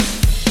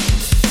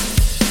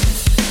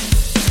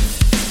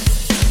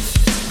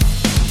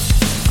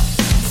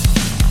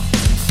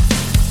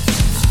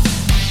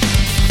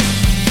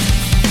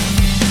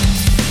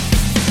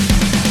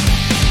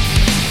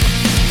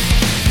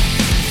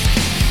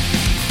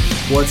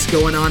What's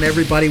going on,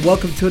 everybody?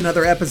 Welcome to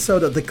another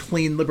episode of the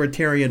Clean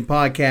Libertarian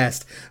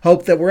Podcast.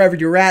 Hope that wherever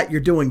you're at,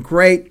 you're doing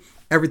great.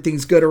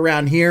 Everything's good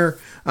around here.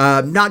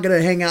 Not going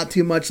to hang out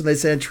too much in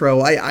this intro.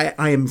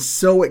 I am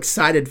so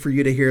excited for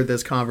you to hear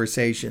this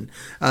conversation.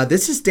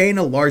 This is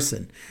Dana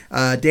Larsen.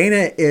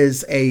 Dana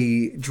is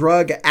a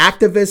drug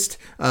activist,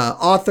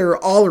 author,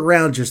 all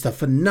around just a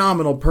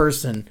phenomenal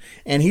person.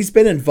 And he's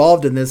been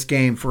involved in this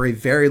game for a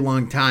very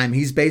long time.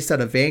 He's based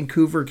out of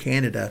Vancouver,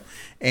 Canada.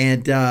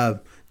 And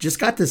just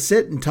got to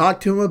sit and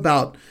talk to him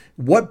about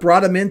what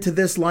brought him into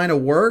this line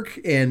of work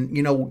and,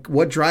 you know,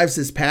 what drives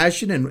his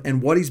passion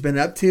and what he's been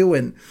up to.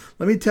 And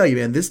let me tell you,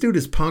 man, this dude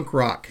is punk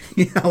rock.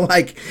 You know,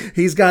 like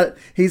he's got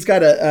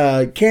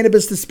a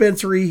cannabis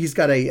dispensary. He's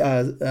got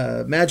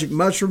a magic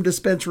mushroom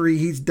dispensary.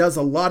 He does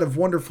a lot of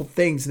wonderful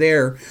things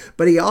there,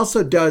 but he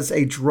also does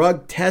a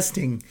drug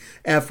testing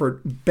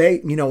effort.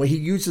 You know, he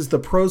uses the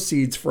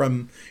proceeds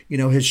from, you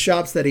know, his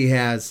shops that he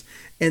has.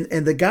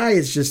 And the guy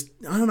is just,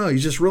 I don't know,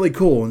 he's just really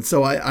cool. And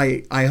so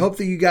I hope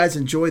that you guys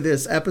enjoy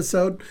this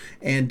episode.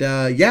 And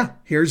yeah,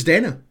 here's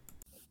Dana.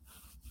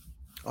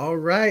 All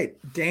right,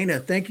 Dana,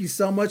 thank you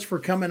so much for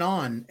coming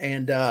on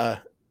and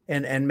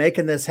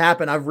making this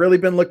happen. I've really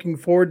been looking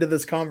forward to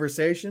this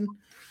conversation.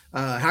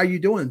 How are you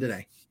doing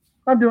today?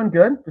 I'm doing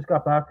good. Just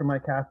got back from my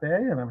cafe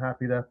and I'm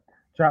happy to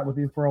chat with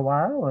you for a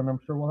while. And I'm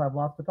sure we'll have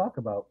lots to talk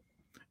about.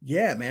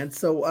 Yeah, man.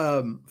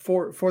 So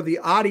for the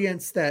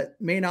audience that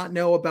may not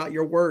know about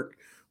your work,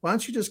 why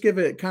don't you just give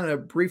it kind of a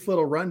brief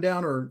little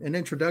rundown or an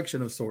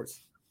introduction of sorts?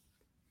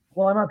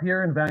 Well, I'm up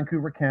here in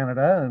Vancouver,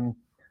 Canada, and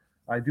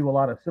I do a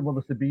lot of civil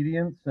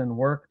disobedience and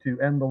work to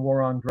end the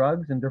war on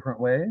drugs in different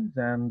ways.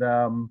 And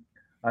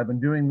I've been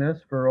doing this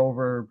for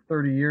over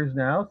 30 years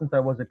now, since I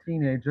was a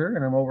teenager,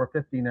 and I'm over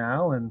 50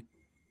 now. And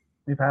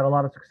we've had a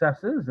lot of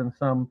successes and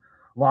some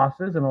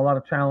losses and a lot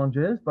of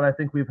challenges, but I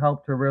think we've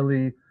helped to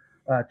really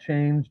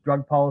change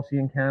drug policy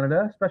in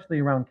Canada, especially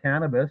around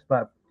cannabis.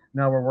 But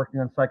now we're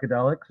working on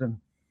psychedelics and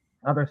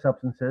other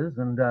substances.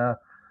 And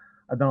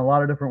I've done a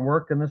lot of different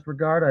work in this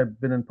regard.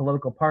 I've been in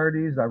political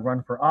parties. I've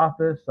run for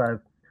office. I've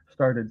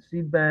started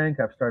seed bank.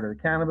 I've started a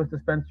cannabis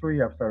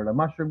dispensary. I've started a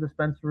mushroom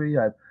dispensary.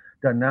 I've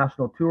done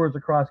national tours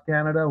across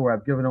Canada where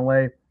I've given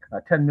away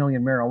 10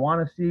 million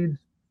marijuana seeds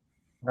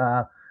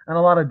and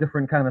a lot of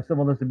different kind of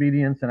civil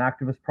disobedience and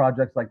activist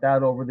projects like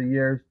that over the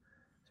years.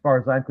 As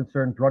far as I'm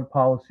concerned, drug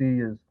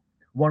policy is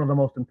one of the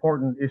most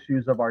important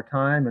issues of our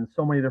time in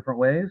so many different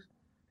ways.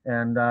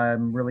 And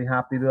I'm really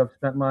happy to have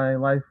spent my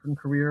life and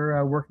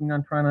career working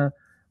on trying to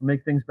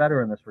make things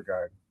better in this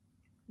regard.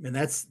 And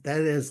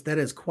that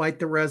is quite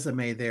the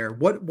resume there.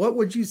 What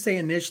would you say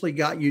initially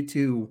got you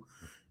to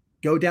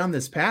go down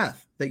this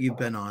path that you've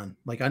been on?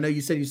 Like, I know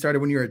you said you started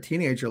when you were a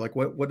teenager. Like,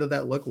 what did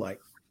that look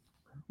like?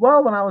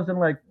 Well, when I was in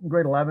like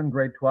grade 11,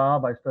 grade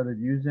 12, I started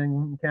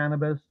using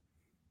cannabis.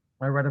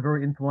 I read a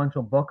very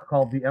influential book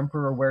called The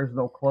Emperor Wears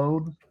No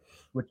Clothes,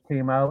 which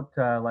came out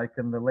like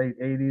in the late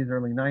 80s,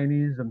 early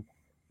 90s. And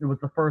it was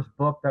the first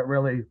book that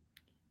really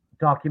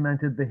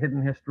documented the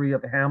hidden history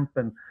of hemp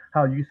and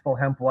how useful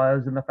hemp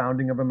was in the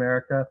founding of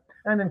America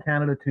and in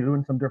Canada too,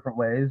 in some different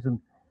ways. And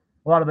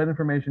a lot of that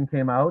information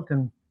came out.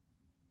 And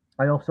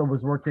I also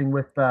was working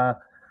with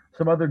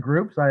some other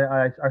groups.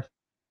 I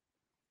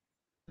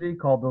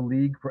called the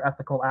League for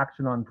Ethical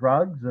Action on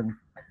Drugs, and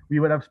we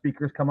would have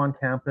speakers come on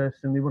campus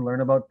and we would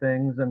learn about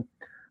things. And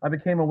I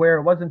became aware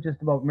it wasn't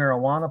just about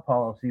marijuana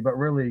policy, but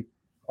really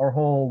our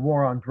whole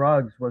war on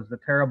drugs was the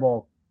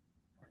terrible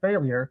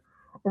failure,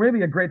 or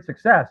maybe a great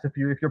success if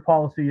your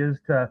policy is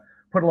to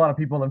put a lot of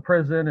people in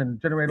prison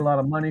and generate a lot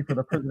of money for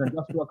the prison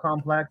industrial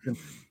complex and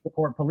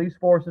support police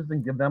forces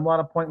and give them a lot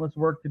of pointless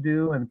work to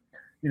do. And,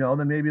 you know,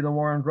 then maybe the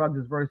war on drugs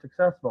is very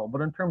successful. But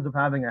in terms of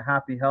having a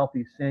happy,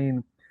 healthy,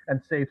 sane, and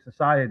safe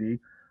society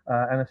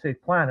and a safe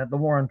planet, the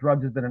war on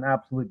drugs has been an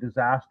absolute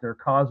disaster,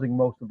 causing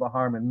most of the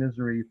harm and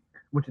misery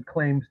which it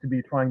claims to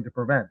be trying to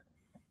prevent.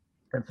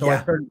 And so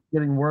I started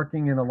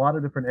working in a lot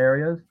of different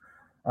areas.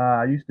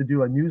 I used to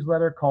do a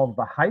newsletter called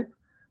The Hype.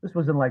 This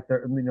was in like the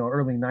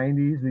early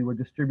 90s. We would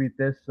distribute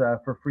this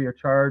for free of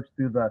charge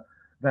through the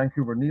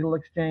Vancouver Needle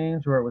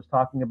Exchange, where it was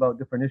talking about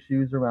different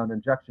issues around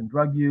injection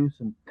drug use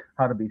and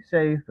how to be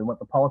safe and what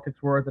the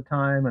politics were at the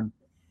time. And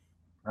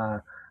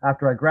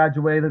after I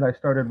graduated, I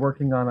started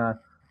working on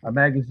a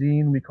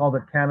magazine. We called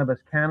it Cannabis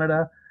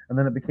Canada, and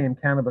then it became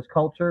Cannabis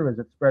Culture as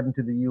it spread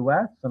into the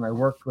US. And I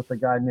worked with a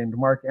guy named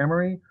Mark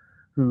Emery,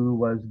 who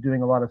was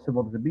doing a lot of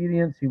civil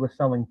disobedience. He was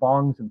selling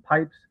bongs and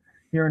pipes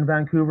here in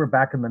Vancouver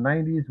back in the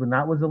 90s when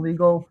that was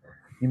illegal.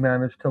 He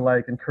managed to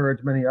like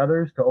encourage many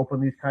others to open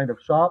these kind of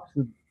shops.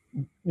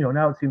 You know,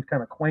 now it seems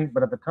kind of quaint,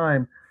 but at the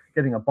time,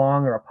 getting a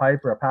bong or a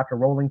pipe or a pack of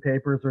rolling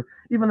papers or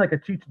even like a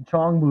Cheech and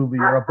Chong movie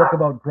or a book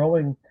about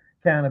growing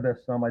cannabis,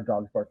 my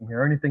dog's barking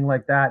here, or anything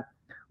like that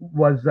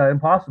was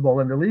impossible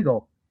and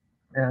illegal.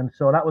 And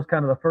so that was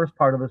kind of the first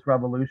part of this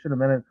revolution.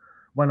 And then it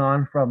went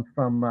on from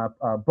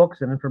books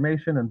and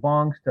information and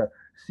bongs to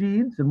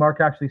seeds. And Mark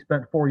actually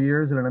spent 4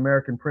 years in an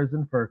American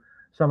prison for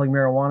selling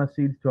marijuana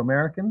seeds to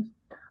Americans.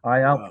 I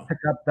helped pick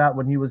up that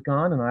when he was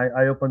gone, and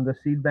I opened the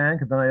seed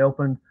bank, and then I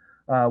opened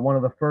one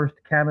of the first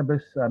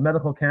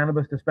medical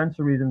cannabis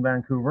dispensaries in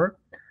Vancouver.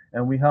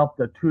 And we helped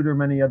tutor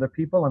many other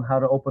people on how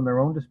to open their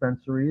own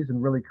dispensaries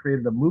and really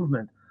created a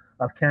movement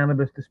of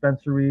cannabis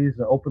dispensaries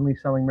openly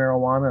selling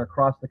marijuana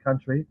across the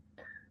country.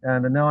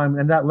 And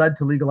that led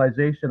to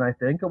legalization. I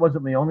think it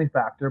wasn't the only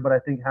factor, but I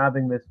think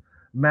having this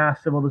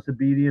mass civil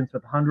disobedience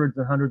with hundreds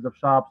and hundreds of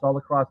shops all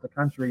across the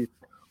country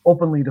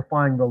openly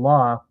defying the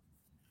law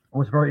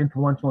was very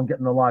influential in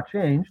getting the law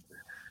changed.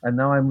 And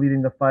now I'm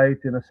leading the fight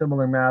in a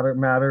similar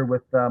matter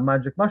with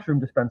Magic Mushroom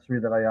Dispensary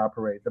that I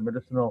operate, the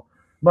medicinal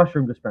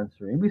mushroom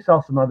dispensary. And we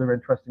sell some other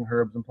interesting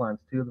herbs and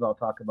plants too that I'll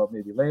talk about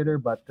maybe later.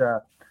 But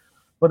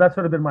that's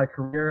sort of been my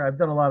career. I've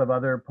done a lot of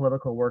other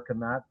political work in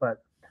that,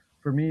 but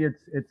for me,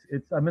 it's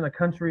I'm in a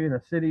country, in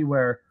a city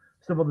where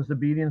civil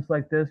disobedience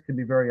like this can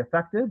be very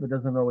effective. It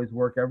doesn't always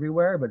work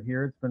everywhere, but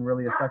here it's been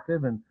really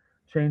effective in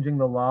changing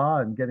the law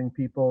and getting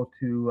people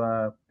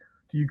to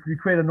you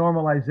create a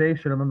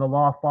normalization, and then the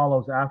law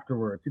follows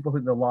afterwards. People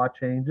think the law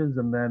changes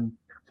and then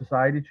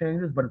society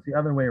changes, but it's the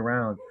other way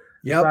around.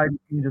 Yep. Society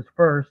changes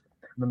first,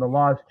 and then the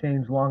laws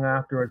change long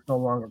after. It's no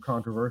longer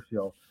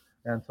controversial,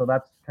 and so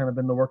that's kind of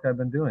been the work I've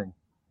been doing.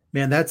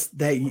 Man, that's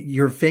that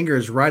your finger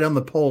is right on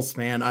the pulse,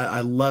 man.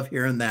 I love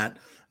hearing that.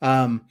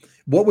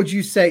 What would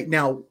you say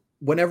now,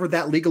 whenever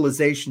that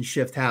legalization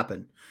shift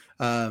happened,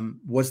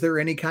 was there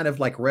any kind of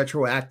like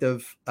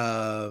retroactive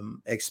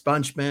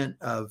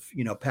expungement of,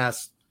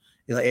 past,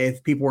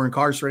 if people were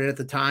incarcerated at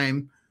the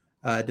time,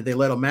 did they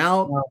let them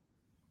out?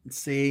 Let's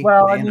see.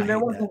 Well, Man, I mean, there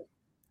wasn't,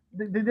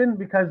 they didn't,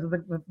 because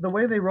the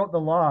way they wrote the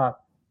law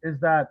is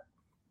that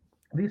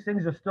these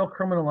things are still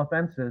criminal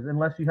offenses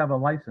unless you have a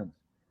license.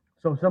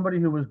 So somebody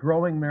who was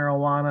growing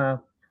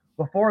marijuana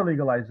before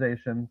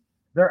legalization,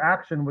 their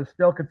action was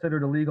still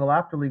considered illegal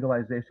after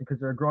legalization because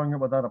they're growing it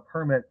without a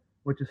permit,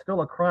 which is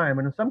still a crime.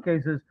 And in some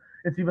cases,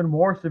 it's even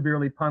more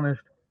severely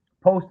punished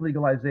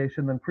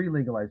post-legalization than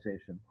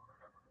pre-legalization.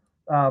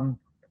 So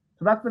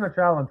that's been a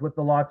challenge with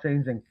the law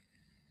changing.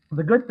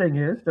 The good thing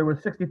is there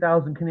was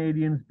 60,000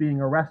 Canadians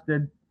being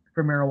arrested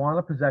for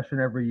marijuana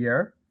possession every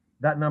year.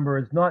 That number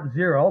is not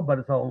zero, but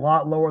it's a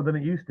lot lower than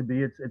it used to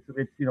be. It's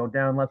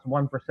down less than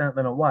 1%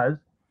 than it was.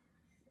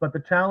 But the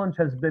challenge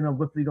has been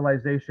with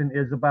legalization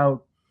is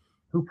about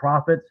who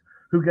profits,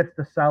 who gets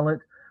to sell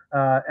it,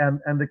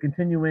 and the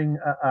continuing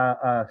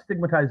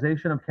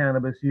stigmatization of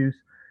cannabis use,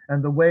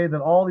 and the way that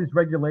all these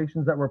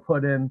regulations that were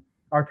put in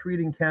are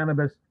treating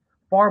cannabis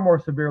far more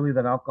severely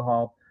than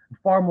alcohol,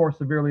 far more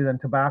severely than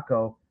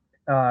tobacco,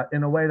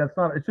 in a way that's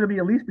not. It should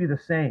at least be the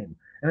same.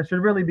 And it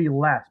should really be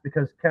less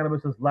because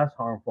cannabis is less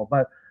harmful.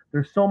 But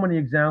there's so many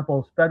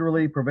examples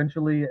federally,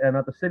 provincially, and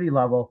at the city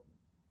level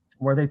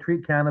where they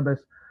treat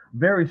cannabis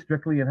very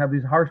strictly and have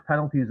these harsh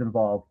penalties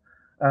involved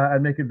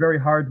and make it very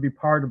hard to be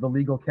part of the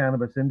legal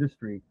cannabis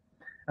industry.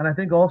 And I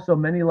think also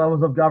many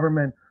levels of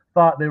government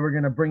thought they were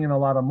going to bring in a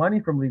lot of money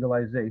from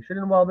legalization.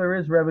 And while there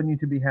is revenue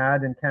to be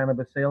had in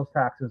cannabis sales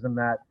taxes and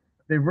that,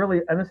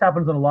 and this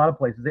happens in a lot of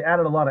places, they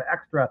added a lot of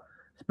extra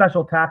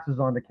special taxes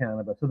onto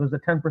cannabis. So there's a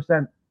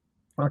 10%,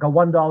 like a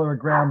 $1 a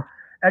gram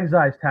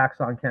excise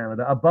tax on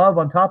Canada,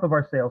 on top of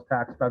our sales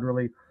tax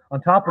federally, on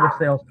top of the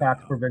sales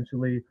tax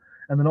provincially.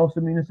 And then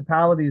also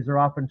municipalities are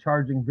often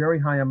charging very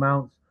high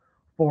amounts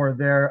for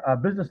their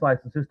business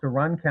licenses to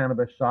run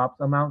cannabis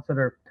shops, amounts that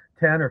are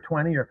 10 or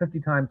 20 or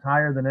 50 times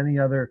higher than any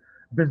other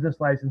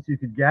business license you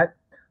could get.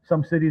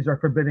 Some cities are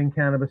forbidding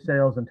cannabis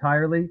sales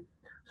entirely.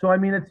 So, I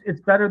mean,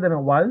 it's better than it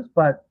was,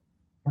 but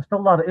there's still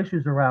a lot of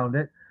issues around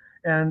it.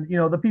 And,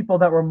 the people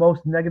that were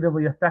most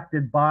negatively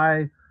affected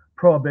by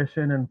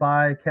prohibition and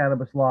by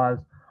cannabis laws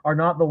are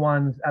not the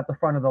ones at the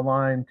front of the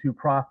line to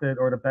profit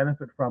or to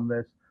benefit from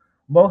this.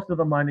 Most of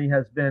the money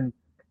has been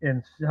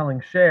in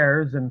selling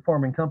shares and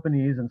forming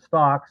companies and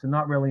stocks, and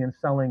not really in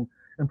selling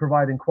and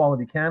providing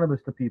quality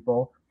cannabis to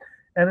people.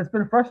 And it's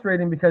been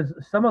frustrating because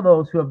some of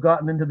those who have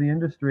gotten into the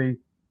industry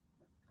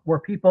were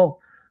people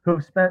who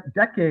have spent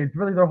decades,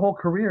 really their whole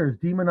careers,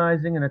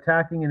 demonizing and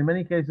attacking, and in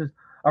many cases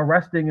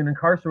arresting and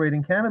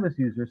incarcerating cannabis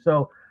users.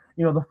 So,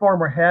 the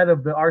former head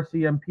of the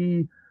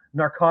RCMP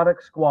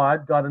narcotics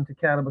squad got into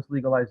cannabis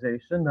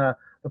legalization. The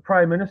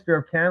Prime Minister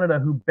of Canada,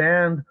 who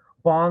banned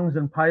bongs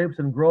and pipes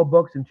and grow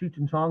books and Cheech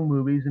and Chong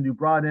movies, and who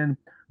brought in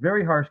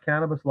very harsh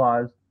cannabis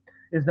laws,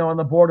 is now on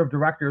the board of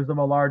directors of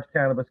a large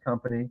cannabis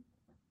company.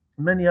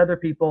 Many other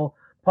people,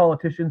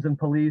 politicians and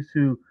police,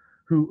 who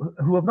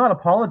have not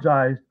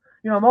apologized.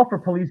 I'm all for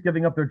police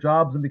giving up their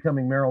jobs and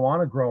becoming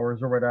marijuana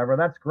growers or whatever.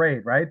 That's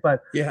great, right?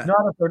 But yeah,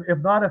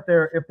 not if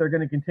they're going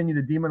to continue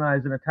to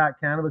demonize and attack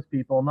cannabis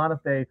people. Not if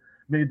they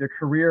made their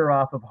career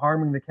off of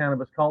harming the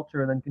cannabis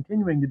culture and then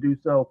continuing to do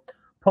so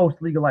post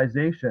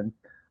legalization.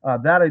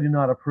 That I do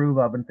not approve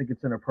of and think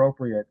it's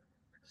inappropriate.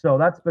 So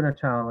that's been a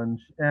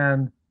challenge.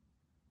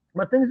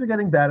 But things are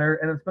getting better,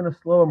 and it's been a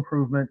slow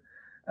improvement.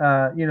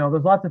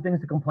 There's lots of things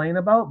to complain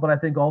about, but I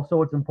think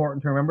also it's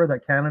important to remember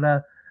that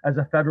Canada, as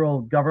a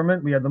federal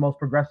government, we have the most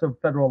progressive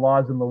federal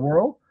laws in the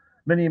world.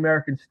 Many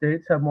American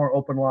states have more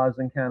open laws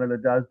than Canada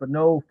does, but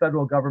no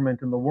federal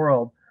government in the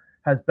world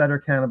has better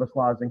cannabis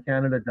laws than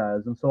Canada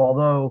does. And so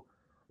although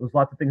There's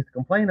lots of things to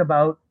complain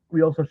about.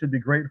 We also should be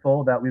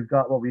grateful that we've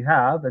got what we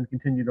have and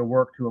continue to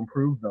work to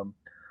improve them.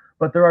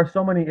 But there are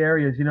so many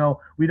areas,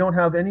 we don't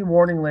have any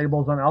warning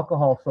labels on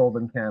alcohol sold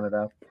in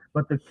Canada,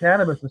 but the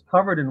cannabis is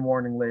covered in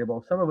warning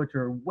labels, some of which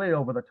are way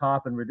over the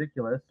top and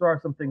ridiculous. There are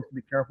some things to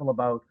be careful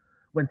about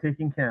when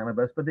taking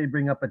cannabis, but they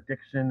bring up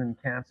addiction and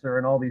cancer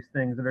and all these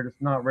things that are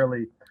just not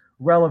really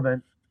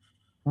relevant.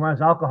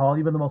 Whereas alcohol,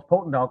 even the most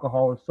potent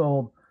alcohol, is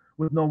sold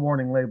with no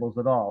warning labels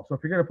at all. So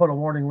if you're going to put a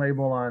warning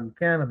label on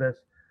cannabis,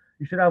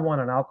 you should have one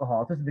on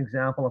alcohol. It's just an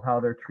example of how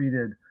they're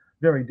treated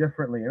very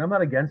differently. And I'm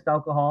not against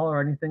alcohol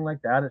or anything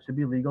like that. It should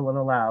be legal and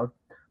allowed.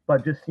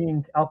 But just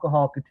seeing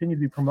alcohol continue to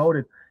be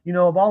promoted,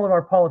 of all of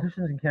our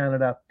politicians in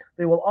Canada,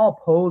 they will all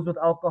pose with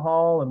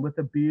alcohol and with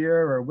a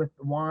beer or with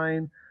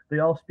wine. They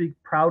all speak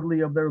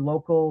proudly of their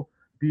local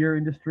beer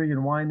industry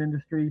and wine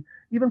industry.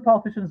 Even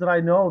politicians that I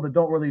know that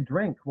don't really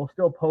drink will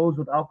still pose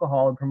with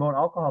alcohol and promote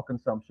alcohol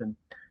consumption.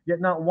 Yet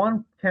not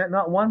one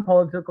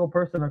political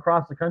person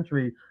across the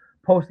country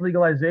post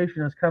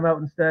legalization has come out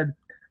and said,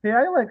 hey,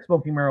 I like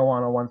smoking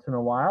marijuana once in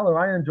a while, or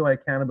I enjoy a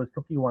cannabis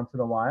cookie once in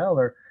a while,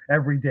 or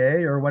every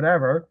day, or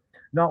whatever.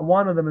 Not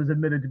one of them has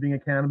admitted to being a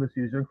cannabis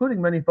user,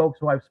 including many folks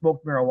who I've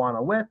smoked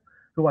marijuana with,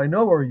 who I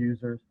know are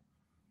users.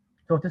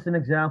 So it's just an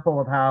example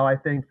of how I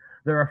think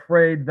they're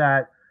afraid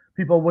that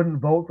people wouldn't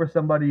vote for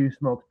somebody who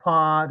smokes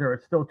pot, or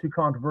it's still too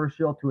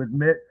controversial to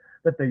admit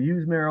that they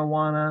use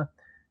marijuana.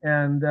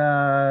 And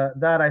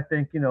that, I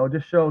think,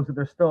 just shows that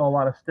there's still a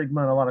lot of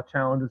stigma and a lot of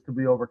challenges to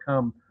be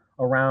overcome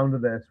around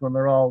this, when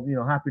they're all,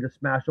 happy to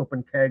smash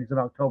open kegs at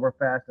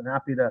Oktoberfest and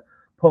happy to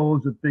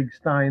pose with big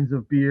steins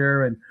of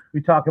beer. And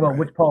we talk about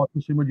which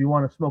politician would you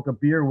want to smoke a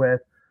beer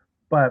with,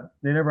 but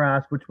they never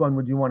ask which one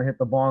would you want to hit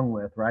the bong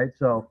with, right?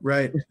 So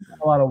there's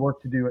a lot of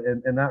work to do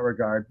in that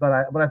regard. But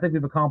I think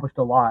we've accomplished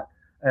a lot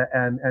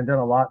and done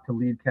a lot to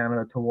lead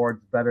Canada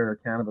towards better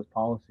cannabis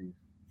policies.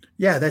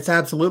 Yeah, that's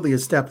absolutely a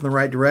step in the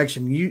right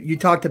direction. You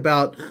talked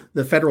about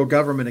the federal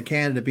government of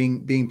Canada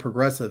being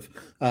progressive.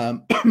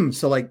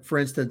 So, like, for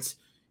instance,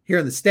 here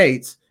in the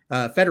States,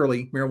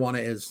 federally,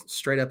 marijuana is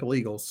straight up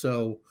illegal.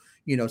 So,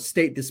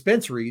 state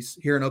dispensaries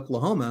here in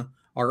Oklahoma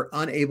are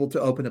unable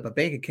to open up a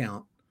bank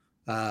account,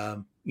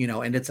 and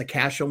it's a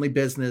cash only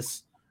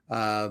business.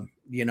 That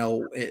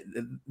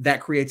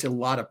creates a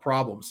lot of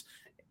problems.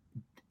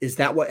 Is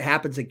that what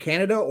happens in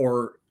Canada,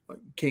 or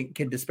can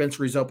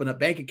dispensaries open up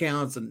bank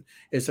accounts, and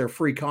is there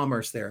free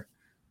commerce there?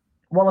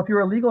 Well, if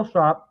you're a legal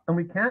shop, and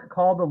we can't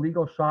call the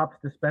legal shops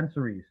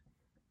dispensaries,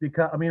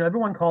 because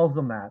everyone calls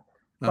them that,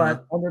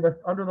 but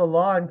under the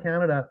law in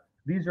Canada,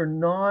 these are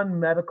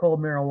non-medical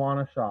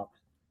marijuana shops.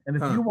 And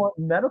if you want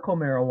medical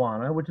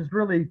marijuana, which is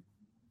really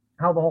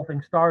how the whole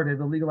thing started,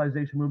 the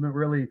legalization movement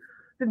really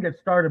didn't get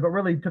started, but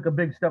really took a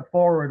big step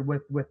forward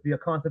with the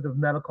concept of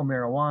medical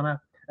marijuana.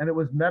 And it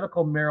was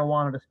medical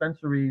marijuana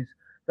dispensaries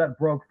that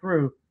broke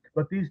through.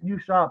 But these new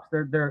shops,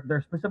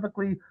 they're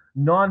specifically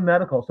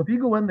non-medical. So if you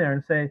go in there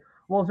and say,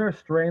 well, is there a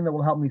strain that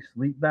will help me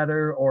sleep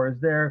better? Or is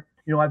there,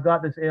 I've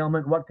got this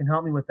ailment, what can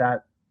help me with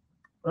that?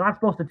 They're not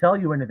supposed to tell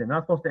you anything. They're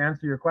not supposed to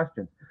answer your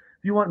questions.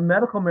 If you want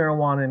medical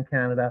marijuana in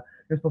Canada,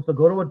 you're supposed to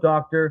go to a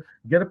doctor,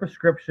 get a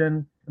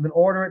prescription, and then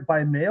order it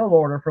by mail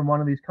order from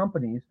one of these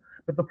companies.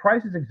 But the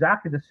price is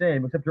exactly the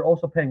same, except you're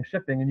also paying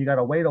shipping and you got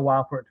to wait a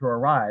while for it to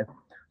arrive.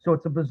 So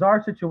it's a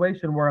bizarre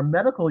situation where a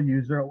medical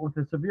user with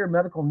a severe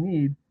medical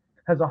need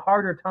has a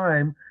harder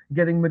time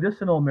getting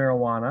medicinal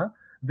marijuana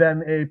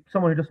than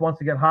someone who just wants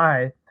to get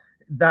high.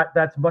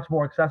 That's much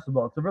more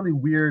accessible. It's a really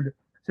weird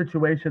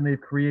situation they've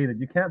created.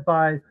 You can't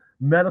buy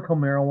medical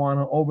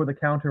marijuana over the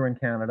counter in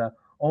Canada,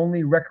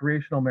 only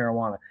recreational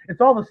marijuana.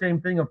 It's all the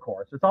same thing, of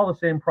course. It's all the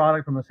same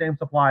product from the same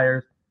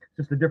suppliers,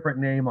 just a different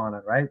name on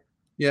it, right?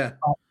 Yeah.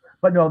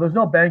 But no, there's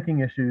no banking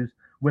issues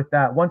with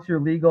that. Once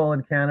you're legal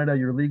in Canada,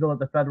 you're legal at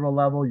the federal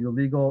level, you're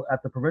legal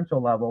at the provincial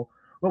level.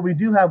 What we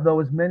do have, though,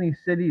 is many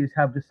cities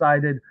have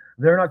decided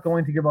they're not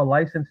going to give a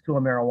license to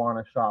a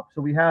marijuana shop.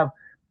 So we have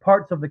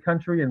parts of the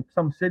country and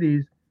some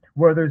cities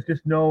where there's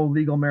just no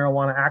legal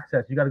marijuana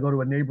access. You got to go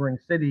to a neighboring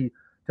city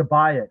to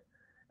buy it.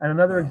 And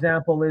another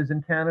example is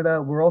in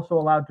Canada, we're also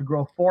allowed to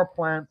grow 4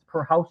 plants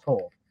per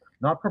household,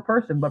 not per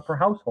person, but per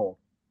household.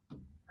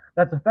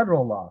 That's a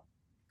federal law,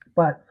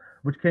 but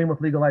which came with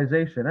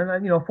legalization.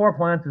 And 4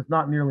 plants is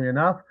not nearly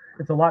enough.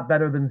 It's a lot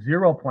better than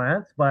 0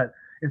 plants, but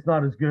it's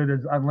not as good as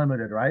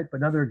unlimited, right?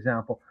 But another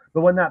example.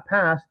 But when that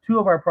passed, 2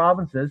 of our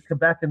provinces,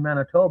 Quebec and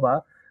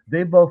Manitoba,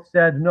 they both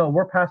said, no,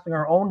 we're passing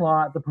our own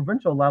law at the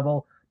provincial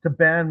level to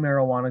ban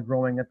marijuana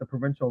growing at the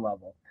provincial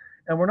level.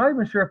 And we're not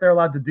even sure if they're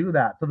allowed to do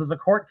that. So there's a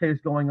court case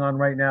going on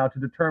right now to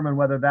determine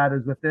whether that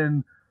is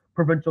within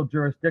provincial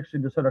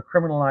jurisdiction to sort of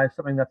criminalize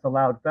something that's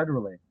allowed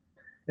federally.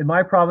 In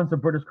my province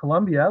of British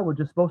Columbia, which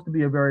is supposed to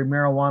be a very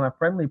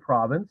marijuana-friendly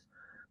province,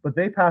 but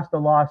they passed a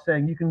law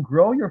saying you can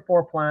grow your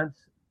 4 plants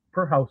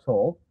per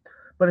household,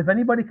 but if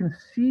anybody can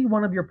see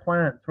one of your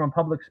plants from a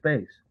public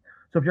space,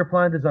 so if your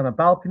plant is on a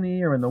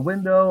balcony or in the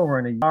window or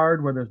in a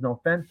yard where there's no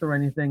fence or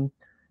anything,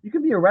 you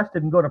can be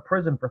arrested and go to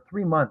prison for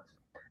 3 months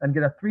and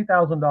get a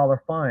 $3,000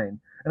 fine.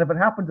 And if it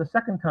happens a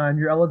second time,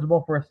 you're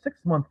eligible for a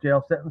 6-month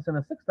jail sentence and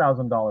a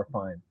 $6,000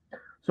 fine.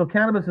 So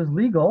cannabis is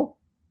legal,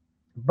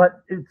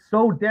 but it's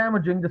so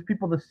damaging to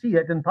people to see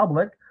it in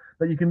public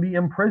that you can be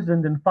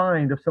imprisoned and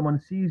fined if someone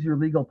sees your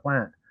legal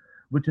plant,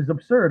 which is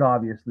absurd,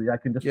 obviously. I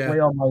can Yeah. display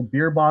all my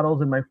beer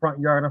bottles in my front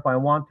yard if I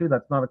want to.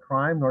 That's not a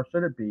crime, nor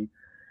should it be.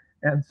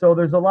 And so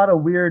there's a lot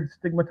of weird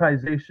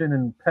stigmatization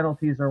and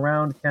penalties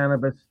around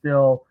cannabis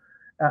still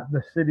at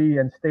the city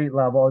and state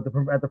level,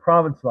 at the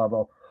province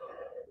level.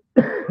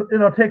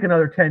 It'll take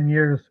another 10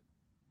 years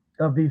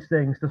of these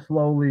things to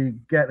slowly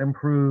get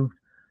improved.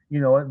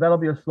 That'll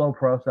be a slow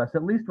process.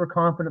 At least we're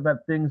confident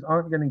that things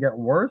aren't going to get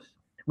worse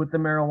with the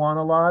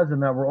marijuana laws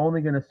and that we're only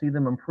going to see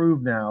them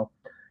improve now.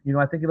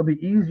 I think it'll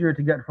be easier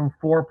to get from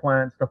 4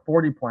 plants to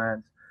 40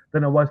 plants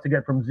than it was to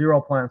get from 0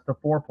 plants to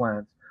 4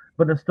 plants.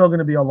 But it's still going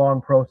to be a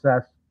long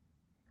process.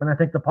 And I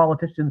think the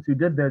politicians who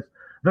did this,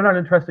 they're not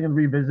interested in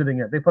revisiting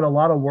it. They put a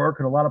lot of work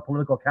and a lot of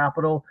political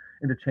capital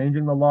into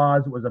changing the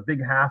laws. It was a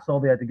big hassle.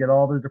 They had to get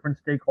all the different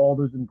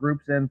stakeholders and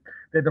groups in.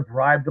 They had to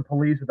bribe the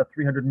police with a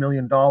 $300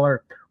 million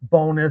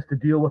bonus to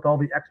deal with all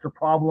the extra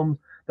problems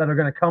that are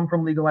going to come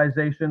from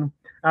legalization.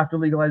 After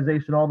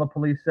legalization, all the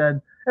police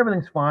said,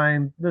 everything's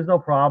fine. There's no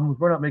problems.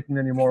 We're not making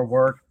any more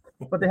work.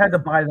 But they had to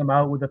buy them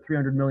out with a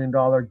 $300 million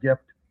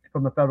gift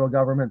from the federal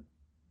government.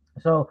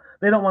 So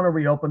they don't want to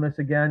reopen this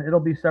again. It'll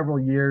be several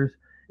years.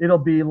 It'll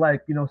be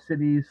like,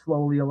 cities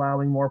slowly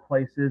allowing more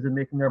places and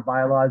making their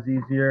bylaws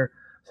easier.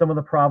 Some of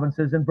the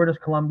provinces in British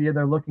Columbia,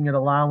 they're looking at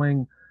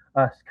allowing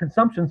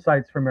consumption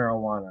sites for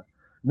marijuana.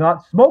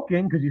 Not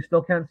smoking, because you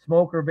still can't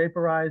smoke or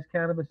vaporize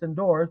cannabis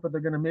indoors, but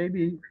they're going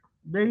to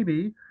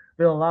maybe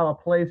they'll allow a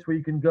place where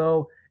you can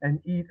go and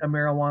eat a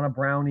marijuana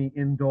brownie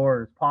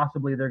indoors.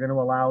 Possibly they're going to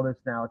allow this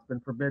now. It's been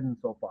forbidden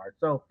so far.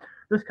 So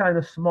this kind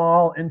of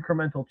small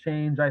incremental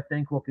change, I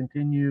think, will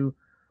continue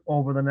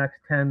over the next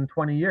 10,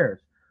 20 years.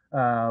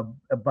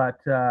 But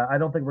I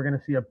don't think we're going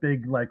to see a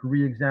big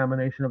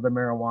re-examination of the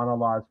marijuana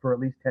laws for at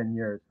least 10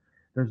 years.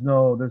 There's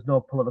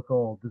no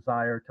political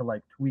desire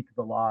to tweak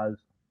the laws.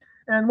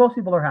 And most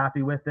people are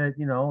happy with it.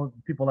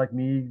 People like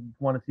me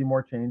want to see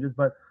more changes,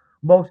 but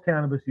most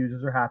cannabis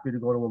users are happy to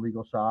go to a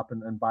legal shop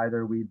and buy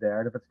their weed there.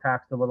 And if it's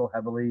taxed a little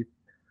heavily,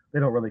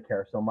 they don't really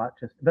care so much,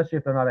 especially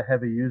if they're not a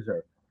heavy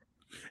user.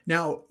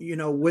 Now,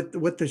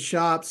 with the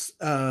shops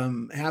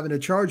having to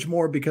charge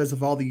more because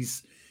of all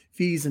these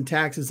fees and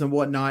taxes and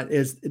whatnot,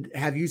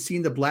 have you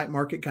seen the black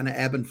market kind of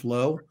ebb and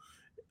flow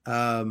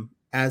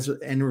as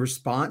in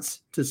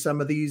response to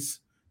some of these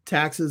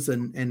taxes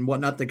and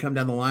whatnot that come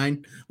down the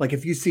line? Like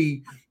if you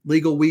see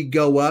legal weed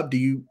go up,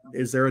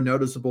 is there a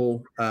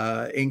noticeable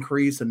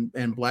increase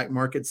in black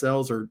market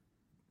sales? Or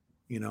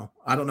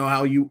I don't know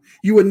how you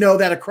would know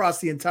that across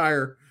the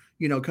entire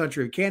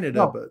country of Canada.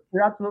 No, but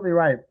you're absolutely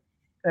right.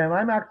 And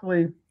I'm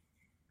actually,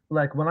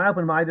 when I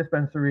opened my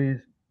dispensaries,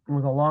 it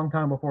was a long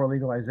time before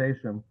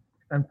legalization.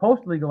 And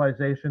post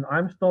legalization,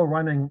 I'm still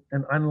running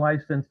an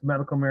unlicensed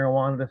medical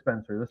marijuana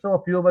dispensary. There's still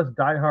a few of us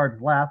diehards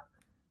left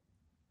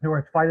who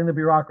are fighting the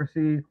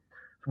bureaucracy.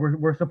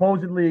 We're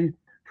supposedly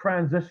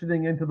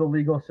transitioning into the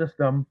legal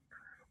system,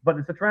 but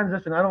it's a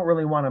transition I don't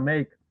really want to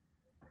make.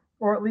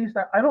 Or at least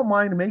I don't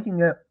mind making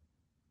it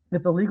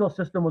if the legal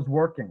system was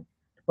working.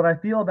 But I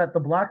feel that the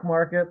black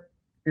market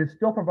is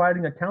still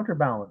providing a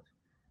counterbalance.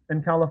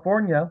 In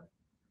California,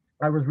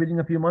 I was reading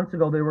a few months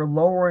ago, they were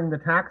lowering the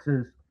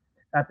taxes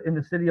in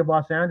the city of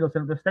Los Angeles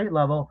and at the state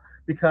level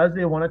because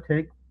they want to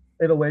take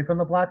it away from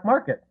the black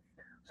market.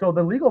 So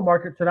the legal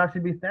market should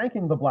actually be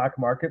thanking the black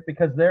market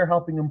because they're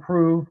helping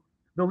improve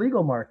the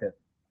legal market.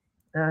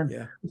 And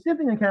the same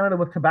thing in Canada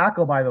with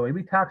tobacco, by the way.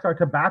 We tax our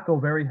tobacco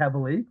very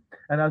heavily.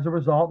 And as a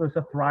result, there's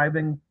a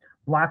thriving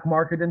black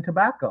market in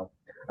tobacco.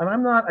 And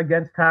I'm not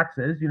against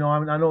taxes. I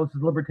know this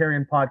is a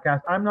libertarian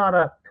podcast. I'm not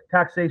a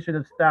taxation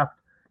is theft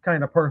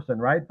kind of person,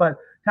 right? But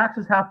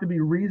taxes have to be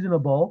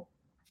reasonable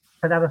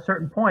and at a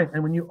certain point.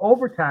 And when you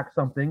overtax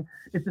something,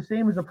 it's the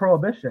same as a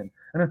prohibition.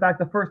 And in fact,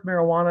 the first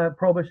marijuana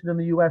prohibition in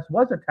the US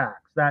was a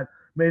tax that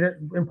made it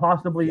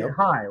impossibly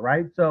high,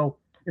 right? So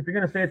if you're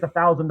going to say it's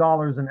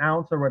 $1,000 an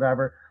ounce or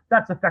whatever,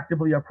 that's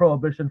effectively a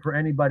prohibition for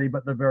anybody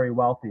but the very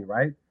wealthy,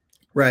 right?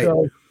 Right.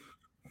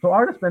 So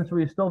our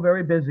dispensary is still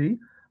very busy,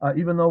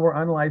 even though we're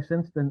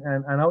unlicensed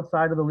and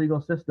outside of the legal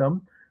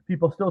system.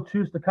 People still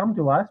choose to come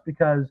to us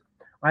because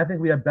I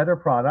think we have better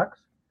products.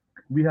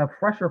 We have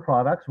fresher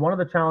products. One of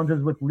the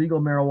challenges with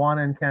legal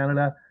marijuana in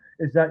Canada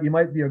is that you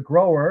might be a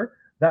grower.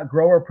 That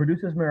grower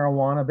produces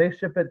marijuana. They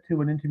ship it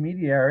to an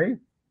intermediary.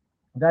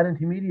 That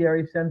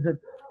intermediary sends it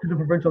to the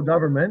provincial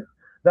government.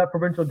 That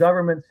provincial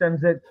government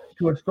sends it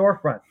to a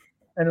storefront.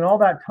 And in all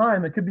that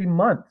time, it could be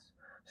months.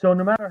 So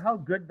no matter how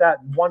good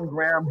that 1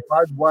 gram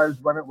bud was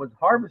when it was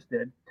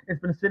harvested,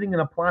 it's been sitting in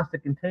a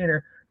plastic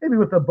container, maybe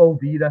with a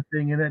Bovita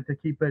thing in it to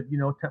keep it,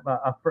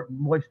 a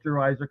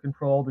moisturizer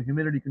control, the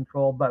humidity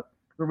control. But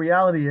the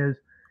reality is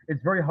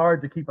it's very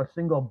hard to keep a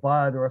single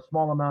bud or a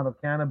small amount of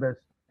cannabis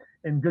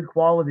in good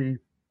quality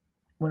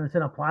when it's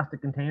in a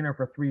plastic container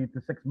for 3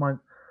 to 6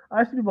 months.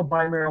 I see people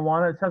buy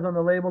marijuana. It says on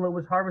the label it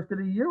was harvested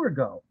a year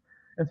ago.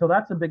 And so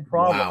that's a big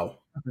problem. Wow.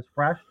 is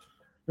fresh.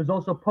 There's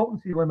also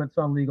potency limits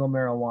on legal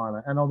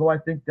marijuana. And although I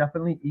think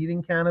definitely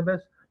eating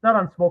cannabis, not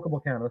on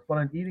smokable cannabis, but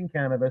on eating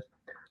cannabis,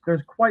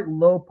 there's quite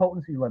low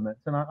potency limits.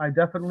 And I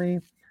definitely,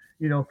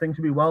 things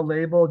should be well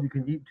labeled. You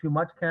can eat too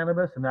much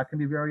cannabis, and that can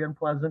be very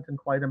unpleasant and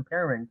quite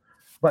impairing.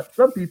 But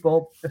some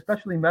people,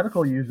 especially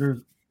medical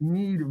users,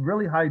 need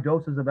really high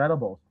doses of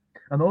edibles,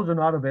 and those are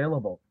not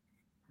available.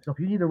 So if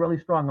you need a really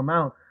strong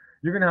amount,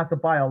 you're going to have to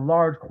buy a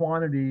large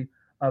quantity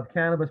of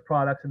cannabis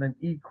products and then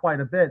eat quite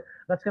a bit.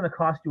 That's going to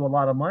cost you a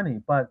lot of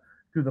money. But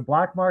through the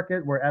black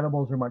market, where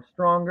edibles are much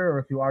stronger,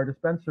 or through our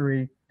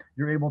dispensary,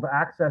 you're able to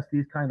access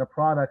these kind of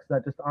products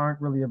that just aren't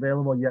really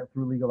available yet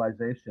through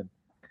legalization.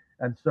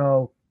 And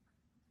so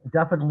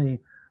definitely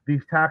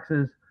these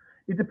taxes,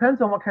 it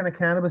depends on what kind of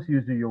cannabis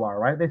user you are,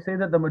 right? They say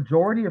that the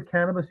majority of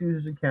cannabis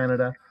users in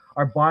Canada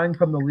are buying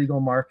from the legal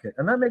market.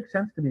 And that makes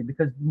sense to me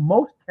because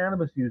most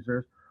cannabis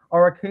users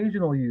are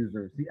occasional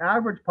users. The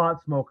average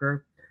pot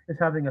smoker is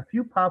having a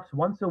few puffs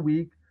once a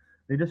week.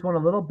 They just want a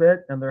little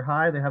bit and they're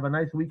high. They have a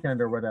nice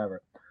weekend or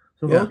whatever.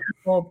 So those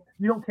people,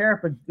 you don't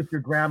care if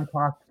your gram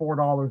costs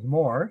 $4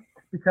 more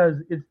because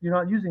you're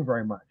not using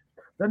very much.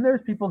 Then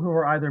there's people who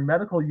are either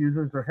medical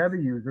users or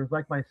heavy users,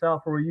 like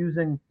myself, who are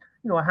using,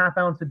 a half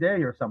ounce a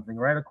day or something,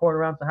 right? A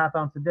quarter ounce, a half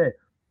ounce a day.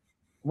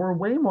 We're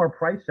way more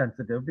price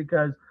sensitive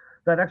because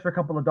that extra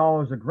couple of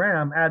dollars a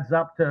gram adds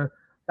up to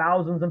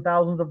thousands and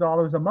thousands of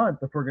dollars a month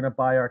if we're going to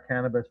buy our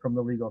cannabis from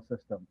the legal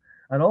system.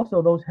 And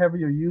also, those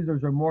heavier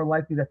users are more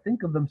likely to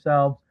think of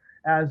themselves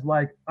as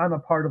like, I'm a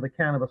part of the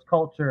cannabis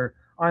culture.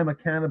 I'm a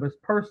cannabis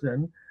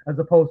person, as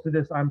opposed to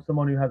just, I'm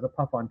someone who has a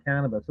puff on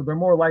cannabis. So they're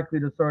more likely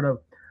to sort of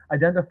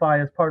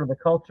identify as part of the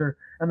culture,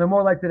 and they're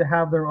more likely to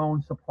have their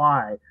own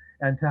supply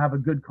and to have a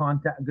good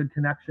contact, good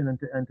connection,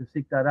 and to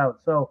seek that out.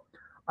 So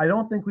I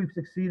don't think we've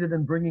succeeded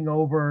in bringing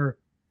over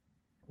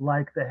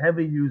like the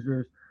heavy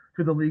users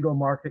to the legal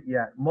market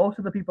yet. Most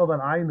of the people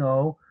that I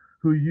know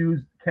who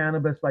use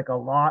cannabis like a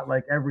lot,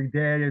 like every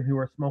day, and who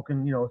are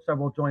smoking,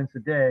 several joints a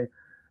day,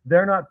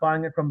 they're not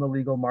buying it from the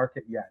legal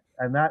market yet.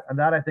 And that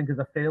I think is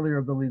a failure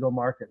of the legal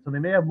market. So they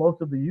may have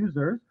most of the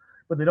users,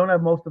 but they don't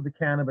have most of the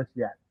cannabis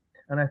yet.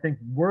 And I think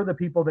we're the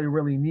people they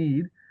really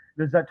need.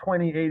 There's that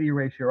 20-80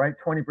 ratio, right?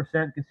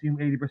 20% consume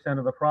 80%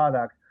 of the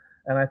product.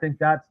 And I think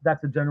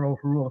that's a general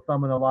rule of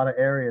thumb in a lot of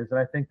areas. And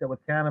I think that with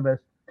cannabis,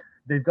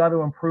 they've got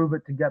to improve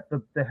it to get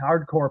the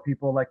hardcore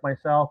people like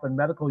myself and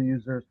medical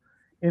users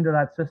into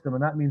that system.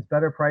 And that means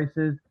better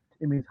prices.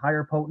 It means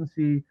higher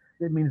potency.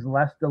 It means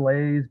less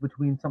delays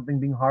between something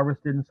being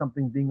harvested and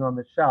something being on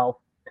the shelf.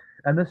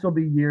 And this will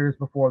be years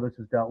before this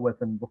is dealt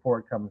with and before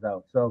it comes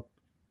out. So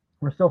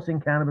we're still seeing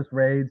cannabis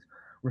raids.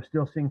 We're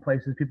still seeing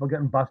places, people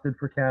getting busted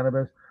for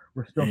cannabis.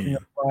 We're still seeing a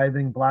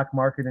thriving black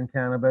market in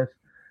cannabis.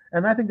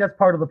 And I think that's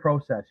part of the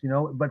process,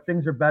 but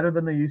things are better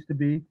than they used to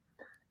be.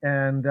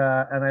 And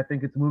I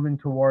think it's moving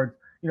towards,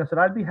 so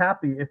I'd be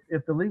happy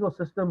if the legal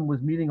system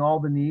was meeting all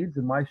the needs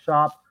and my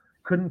shop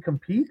couldn't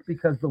compete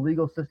because the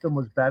legal system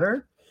was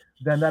better,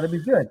 then that'd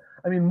be good.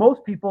 I mean,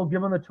 most people,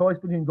 given the choice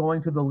between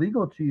going to the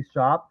legal cheese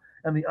shop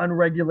and the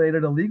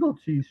unregulated illegal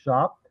cheese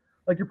shop,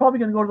 like you're probably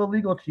going to go to the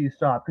legal cheese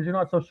shop because you're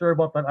not so sure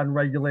about that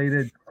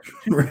unregulated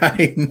cheese,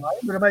 right?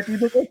 But it might be a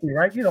bit iffy,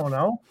 right? You don't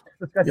know.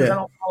 This guy says, I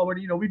don't follow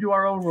it. We do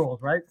our own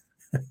rules, right?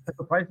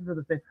 The prices are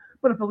the same.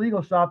 But if the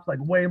legal shop's like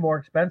way more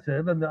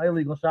expensive and the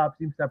illegal shop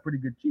seems to have pretty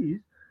good cheese,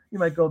 you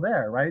might go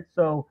there, right?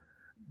 So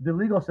the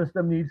legal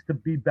system needs to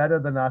be better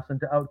than us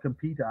and to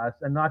outcompete us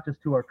and not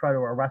just to try to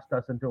arrest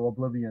us into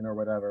oblivion or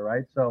whatever,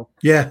 right? So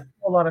a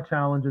lot of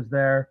challenges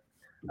there.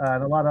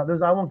 And a lot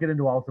of I won't get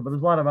into all of them, but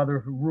there's a lot of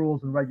other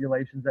rules and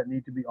regulations that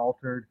need to be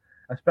altered,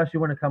 especially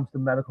when it comes to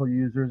medical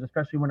users,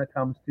 especially when it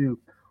comes to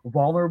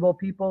vulnerable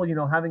people.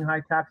 Having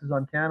high taxes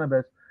on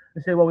cannabis,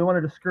 they say, well, we want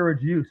to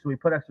discourage use, so we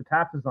put extra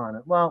taxes on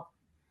it. Well,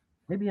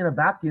 maybe in a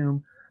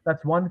vacuum,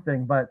 that's one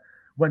thing, but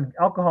when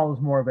alcohol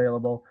is more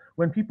available,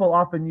 when people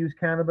often use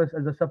cannabis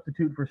as a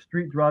substitute for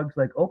street drugs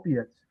like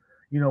opiates,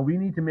 we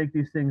need to make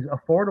these things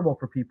affordable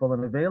for people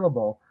and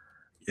available.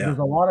 There's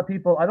a lot of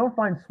people. I don't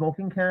find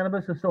smoking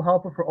cannabis is so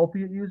helpful for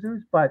opiate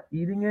users, but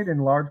eating it in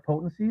large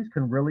potencies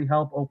can really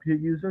help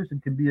opiate users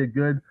and can be a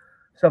good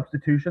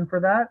substitution for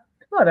that.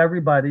 Not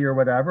everybody or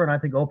whatever, and I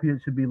think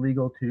opiates should be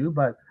legal too,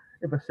 but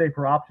if a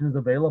safer option is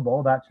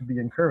available, that should be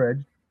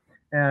encouraged.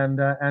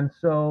 And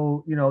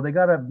so they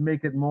got to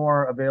make it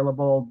more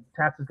available.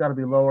 Taxes got to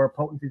be lower,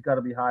 potency's got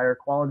to be higher,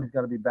 quality's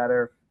got to be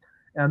better,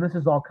 and this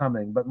is all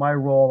coming. But my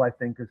role, I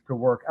think, is to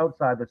work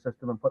outside the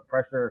system and put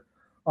pressure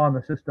on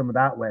the system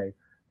that way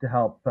to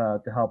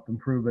help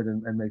improve it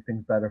and make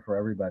things better for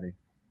everybody.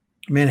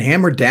 Man,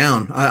 hammer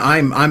down.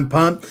 I'm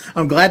pumped.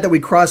 I'm glad that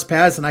we crossed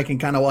paths and I can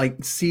kind of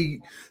like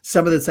see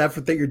some of this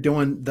effort that you're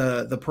doing,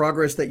 the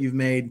progress that you've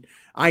made.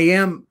 I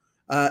am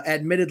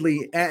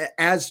admittedly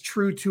as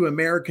true to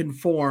American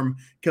form,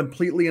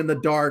 completely in the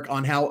dark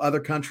on how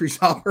other countries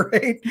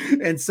operate.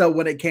 And so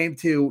when it came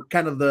to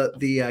kind of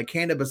the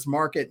cannabis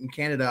market in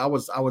Canada, I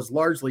was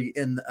largely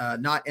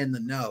not in the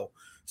know.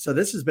 So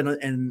this has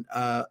been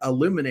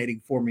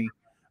illuminating for me.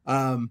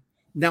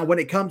 Now, when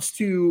it comes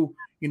to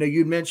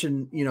you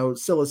mentioned,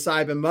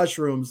 psilocybin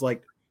mushrooms,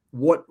 like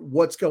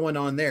what's going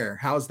on there?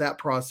 How's that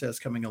process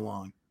coming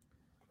along?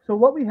 So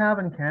what we have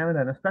in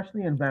Canada, and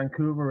especially in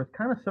Vancouver, is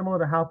kind of similar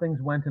to how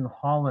things went in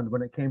Holland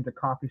when it came to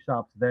coffee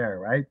shops there,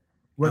 right?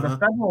 Where the Uh-huh.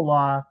 federal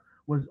law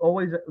was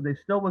always, they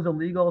still was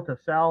illegal to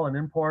sell and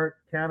import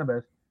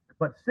cannabis,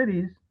 but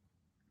cities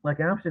like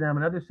Amsterdam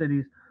and other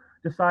cities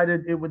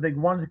decided they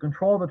wanted to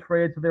control the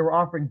trade, so they were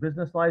offering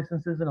business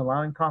licenses and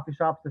allowing coffee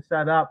shops to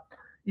set up,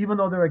 even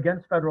though they're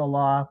against federal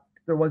law.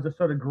 There was a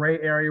sort of gray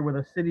area where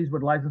the cities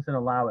would license and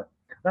allow it.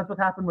 That's what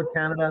happened with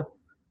Canada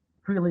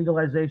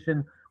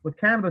pre-legalization with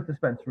cannabis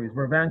dispensaries,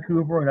 where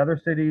Vancouver and other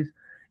cities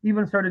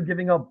even started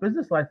giving out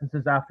business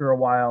licenses after a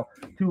while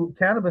to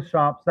cannabis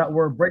shops that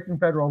were breaking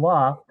federal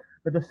law,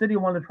 but the city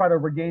wanted to try to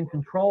regain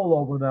control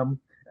over them.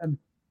 And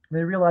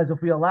they realized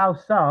if we allow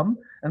some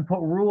and put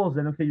rules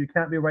in, okay, you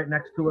can't be right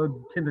next to a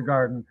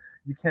kindergarten,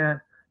 you can't,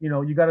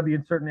 you got to be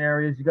in certain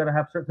areas, you got to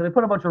have certain. So they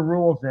put a bunch of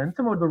rules in.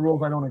 Some of the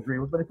rules I don't agree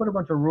with, but they put a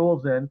bunch of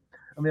rules in,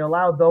 and they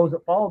allowed those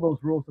that follow those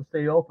rules to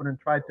stay open and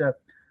tried to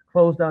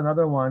close down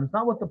other ones,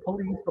 not with the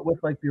police, but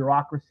with like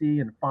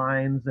bureaucracy and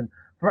fines and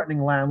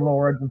threatening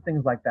landlords and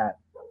things like that.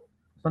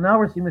 So now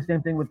we're seeing the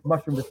same thing with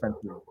mushroom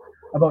dispensaries.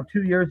 About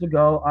 2 years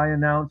ago, I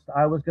announced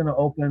I was going to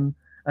open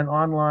an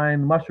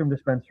online mushroom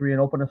dispensary and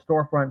open a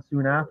storefront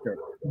soon after.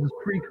 This is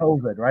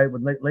pre-COVID, right?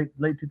 With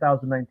late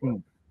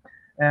 2019,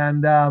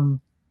 and I'm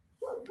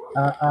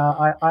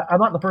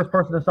not the first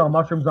person to sell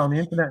mushrooms on the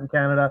internet in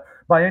Canada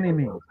by any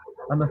means.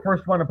 I'm the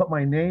first one to put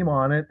my name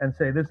on it and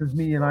say, this is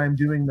me and I'm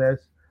doing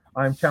this.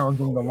 I'm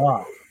challenging the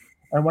law.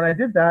 And when I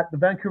did that, the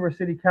Vancouver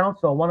City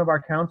Council, one of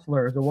our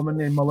councillors, a woman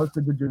named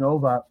Melissa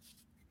Gujanova,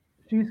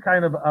 she's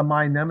kind of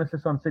my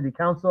nemesis on city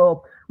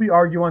council. We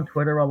argue on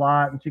Twitter a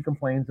lot, and she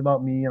complains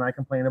about me and I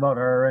complain about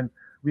her, and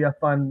we have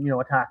fun,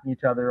 attacking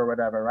each other or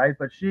whatever, right?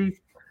 But she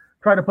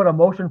tried to put a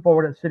motion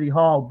forward at City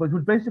Hall, but it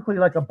was basically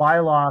like a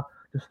bylaw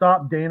to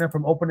stop Dana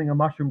from opening a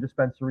mushroom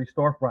dispensary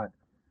storefront.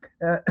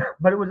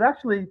 But it was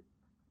actually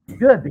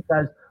good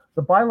because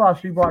the bylaw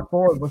she brought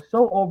forward was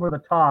so over the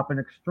top and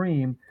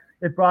extreme.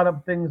 It brought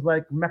up things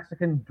like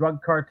Mexican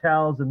drug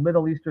cartels and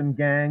Middle Eastern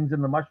gangs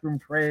and the mushroom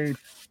trade.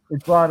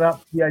 It brought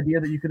up the idea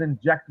that you could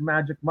inject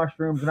magic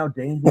mushrooms and how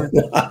dangerous.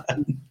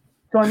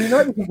 So I mean, there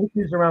are some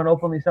issues around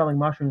openly selling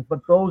mushrooms, but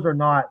those are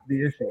not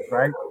the issues,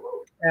 right?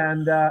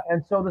 And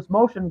so this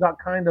motion got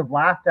kind of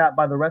laughed at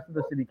by the rest of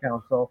the city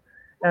council,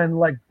 and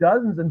like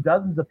dozens and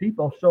dozens of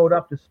people showed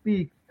up to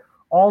speak,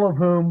 all of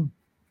whom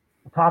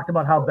talked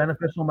about how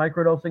beneficial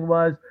microdosing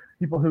was,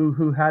 people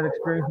who had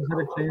experiences that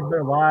had changed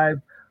their lives,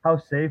 how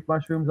safe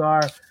mushrooms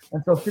are.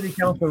 And so city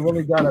council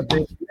really got a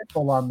big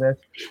handful on this,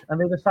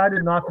 and they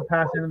decided not to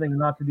pass anything,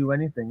 not to do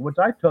anything, which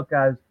I took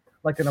as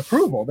like an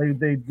approval.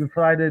 They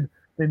decided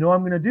they know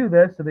I'm going to do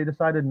this, so they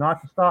decided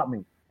not to stop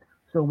me.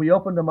 So we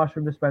opened a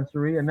mushroom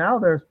dispensary, and now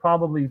there's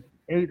probably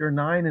 8 or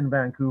 9 in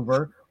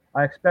Vancouver.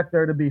 I expect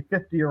there to be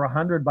 50 or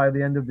 100 by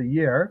the end of the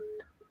year.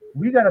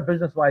 We got a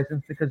business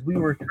license because we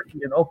were tricky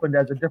and opened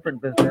as a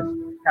different business,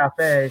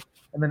 cafe,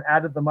 and then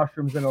added the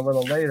mushrooms in a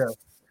little later.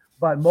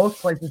 But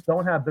most places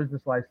don't have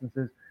business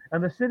licenses,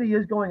 and the city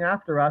is going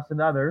after us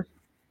and others,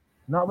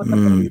 not with the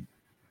police.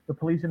 The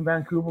police in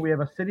Vancouver, we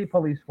have a city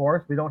police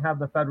force. We don't have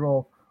the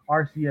federal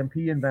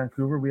RCMP in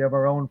Vancouver. We have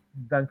our own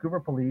Vancouver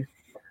police.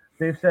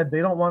 They've said they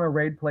don't want to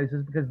raid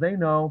places because they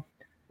know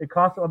it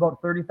costs them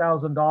about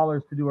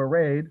 $30,000 to do a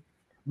raid.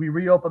 We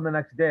reopen the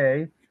next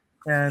day,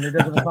 and it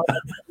doesn't.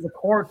 The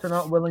courts are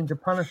not willing to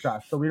punish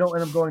us, so we don't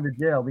end up going to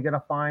jail. We get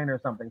a fine or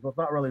something, so it's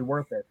not really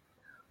worth it.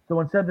 So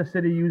instead, the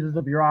city uses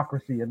a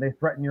bureaucracy, and they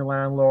threaten your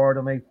landlord,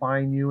 and they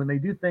fine you, and they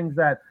do things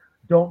that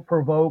don't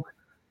provoke,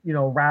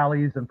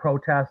 rallies and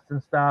protests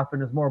and stuff,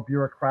 and is more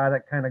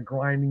bureaucratic, kind of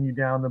grinding you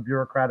down the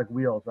bureaucratic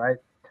wheels, right?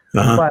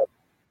 Uh-huh.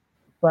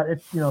 But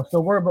it's so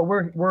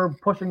we're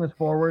pushing this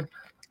forward.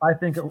 I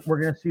think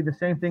we're going to see the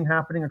same thing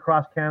happening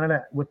across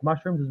Canada with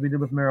mushrooms as we did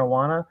with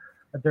marijuana.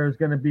 That there's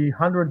going to be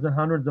hundreds and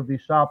hundreds of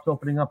these shops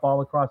opening up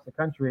all across the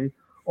country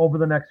over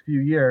the next few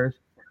years,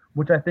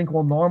 which I think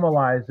will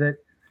normalize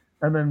it,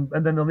 and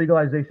then the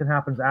legalization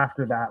happens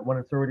after that when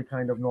it's already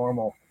kind of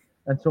normal.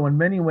 And so in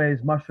many ways,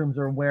 mushrooms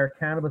are where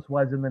cannabis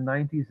was in the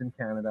 90s in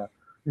Canada.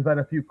 We've had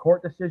a few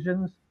court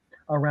decisions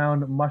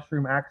around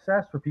mushroom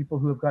access for people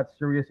who have got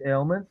serious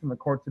ailments, and the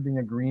courts have been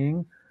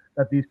agreeing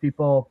that these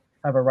people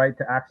have a right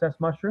to access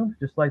mushrooms,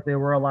 just like they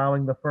were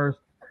allowing the first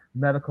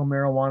medical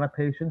marijuana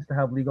patients to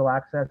have legal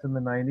access in the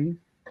 90s.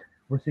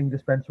 We're seeing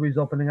dispensaries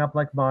opening up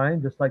like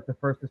mine, just like the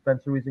first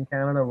dispensaries in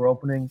Canada were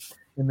opening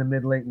in the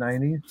mid-late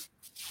 90s.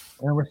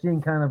 And we're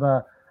seeing kind of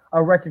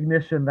a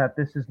recognition that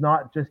this is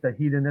not just a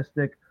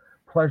hedonistic,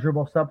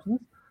 pleasurable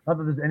substance. Not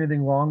that there's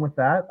anything wrong with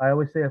that. I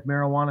always say if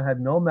marijuana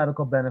had no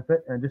medical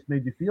benefit and just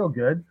made you feel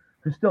good,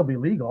 it could still be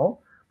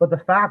legal. But the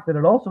fact that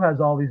it also has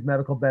all these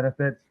medical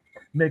benefits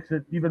makes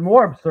it even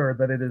more absurd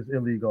that it is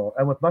illegal.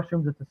 And with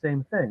mushrooms, it's the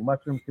same thing.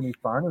 Mushrooms can be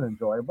fun and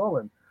enjoyable,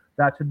 and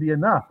that should be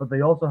enough. But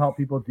they also help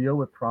people deal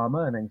with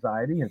trauma and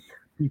anxiety and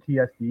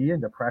PTSD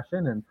and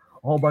depression and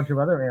a whole bunch of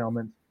other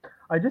ailments.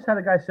 I just had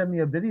a guy send me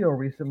a video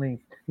recently.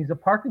 He's a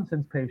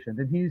Parkinson's patient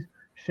and he's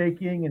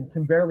shaking and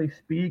can barely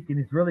speak and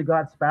he's really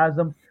got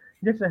spasms.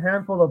 He takes a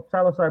handful of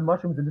psilocybe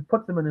mushrooms and just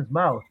puts them in his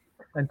mouth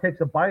and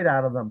takes a bite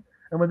out of them.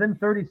 And within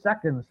 30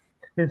 seconds,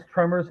 his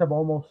tremors have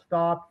almost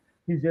stopped.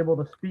 He's able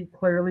to speak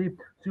clearly.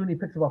 Soon he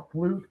picks up a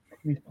flute.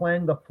 He's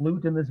playing the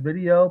flute in this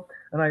video.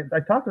 And I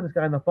talked to this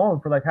guy on the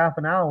phone for like half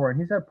an hour, and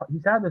he's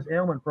had this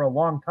ailment for a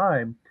long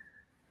time.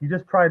 He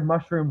just tried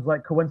mushrooms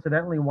like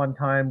coincidentally one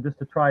time just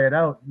to try it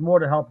out, more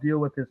to help deal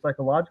with his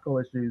psychological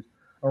issues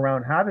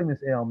around having this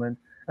ailment,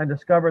 and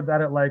discovered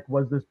that it like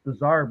was this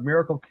bizarre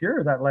miracle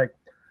cure that like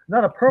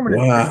not a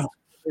permanent cure Wow.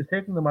 is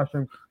taking the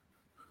mushrooms.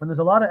 And there's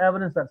a lot of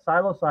evidence that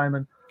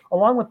psilocybin,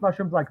 along with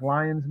mushrooms like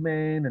lion's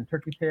mane and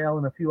turkey tail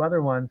and a few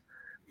other ones,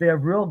 they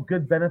have real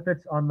good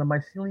benefits on the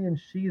mycelium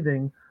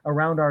sheathing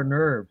around our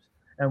nerves.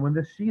 And when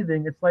this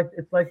sheathing, it's like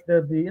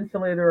the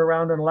insulator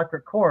around an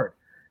electric cord.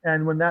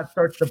 And when that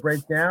starts to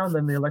break down,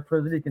 then the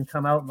electricity can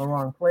come out in the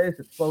wrong place.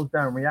 It slows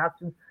down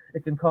reactions.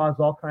 It can cause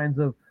all kinds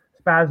of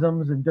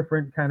spasms and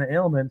different kind of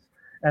ailments.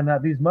 And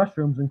that these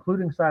mushrooms,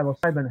 including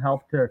psilocybin,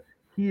 help to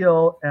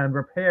heal and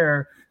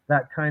repair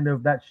that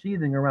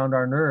sheathing around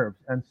our nerves.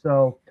 And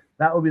so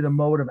that would be the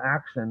mode of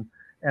action.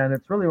 And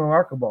it's really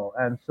remarkable.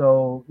 And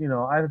so,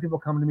 I have people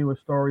come to me with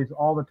stories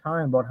all the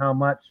time about how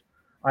much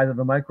either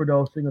the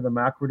microdosing or the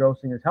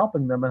macrodosing is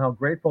helping them and how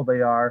grateful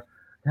they are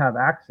to have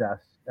access.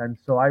 And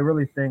so I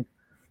really think,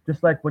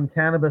 just like when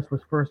cannabis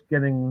was first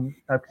getting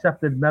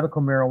accepted,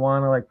 medical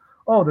marijuana, like,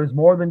 oh, there's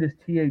more than just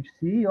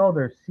THC. Oh,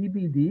 there's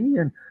CBD.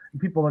 And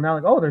people are now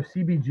like, oh, there's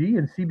CBG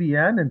and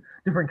CBN and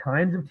different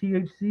kinds of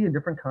THC and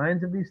different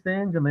kinds of these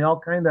things. And they all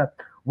kind of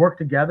work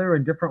together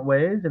in different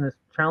ways. And it's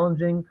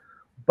challenging,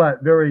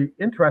 but very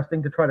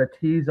interesting to try to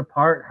tease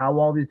apart how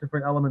all these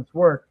different elements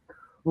work.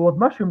 Well, with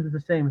mushrooms, it's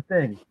the same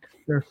thing.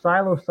 There's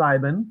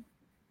psilocybin,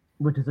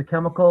 which is a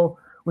chemical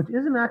which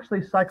isn't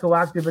actually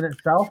psychoactive in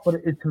itself, but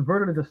it's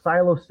converted into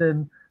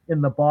psilocin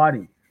in the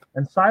body.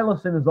 And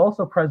psilocin is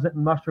also present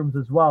in mushrooms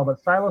as well, but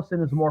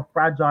psilocin is a more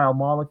fragile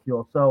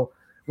molecule. So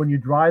when you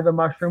dry the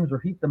mushrooms or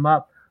heat them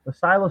up, the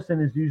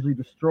psilocin is usually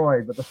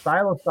destroyed, but the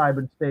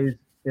psilocybin stays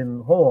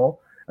in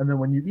whole. And then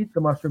when you eat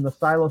the mushroom, the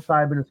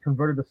psilocybin is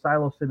converted to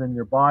psilocin in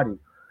your body.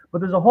 But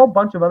there's a whole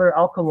bunch of other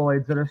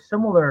alkaloids that are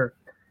similar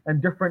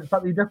and different,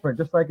 slightly different,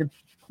 just like it's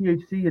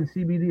THC and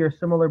CBD are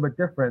similar but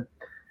different.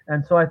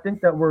 And so I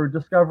think that we're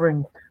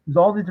discovering there's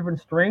all these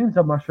different strains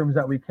of mushrooms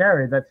that we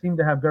carry that seem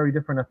to have very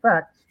different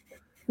effects.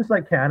 Just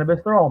like cannabis,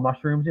 they're all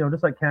mushrooms,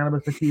 just like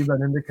cannabis, sativa,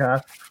 and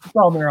indica. It's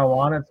all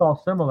marijuana. It's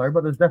all similar,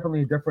 but there's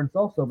definitely a difference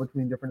also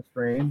between different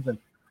strains and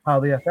how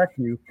they affect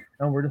you.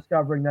 And we're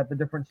discovering that the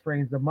different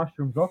strains of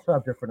mushrooms also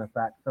have different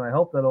effects. And I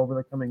hope that over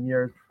the coming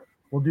years,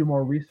 we'll do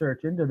more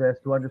research into this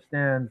to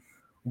understand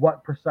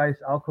what precise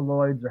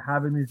alkaloids are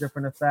having these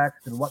different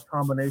effects and what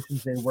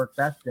combinations they work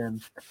best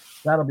in.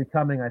 That'll be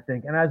coming, I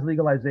think. And as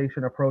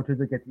legalization approaches,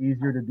 it gets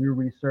easier to do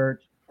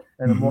research,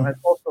 and Mm-hmm. and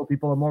also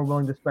people are more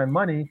willing to spend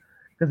money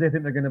because they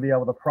think they're going to be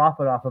able to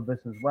profit off of this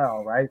as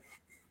well, right?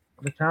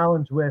 The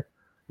challenge with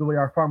the way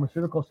our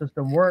pharmaceutical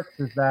system works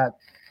is that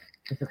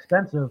it's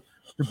expensive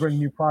to bring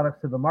new products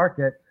to the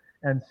market.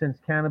 And since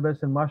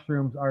cannabis and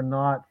mushrooms are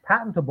not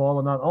patentable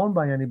and not owned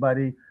by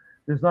anybody,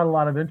 there's not a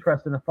lot of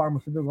interest in a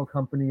pharmaceutical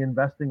company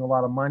investing a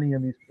lot of money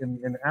in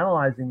in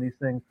analyzing these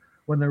things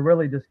when they're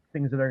really just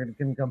things that are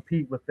going to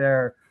compete with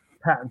their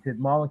patented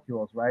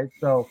molecules, right?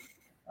 So,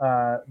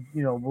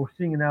 we're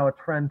seeing now a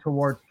trend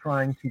towards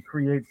trying to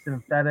create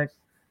synthetic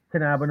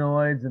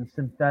cannabinoids and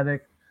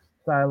synthetic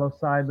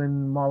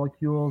psilocybin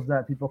molecules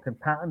that people can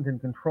patent and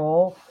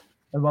control.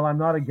 And while I'm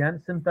not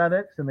against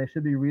synthetics and they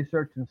should be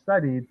researched and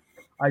studied,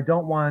 I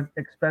don't want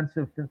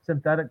expensive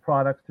synthetic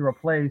products to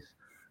replace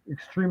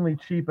extremely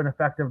cheap and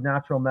effective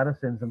natural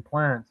medicines and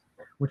plants,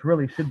 which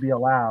really should be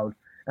allowed.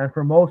 And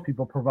for most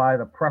people, provide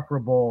a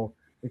preferable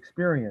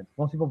experience.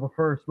 Most people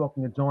prefer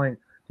smoking a joint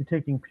to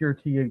taking pure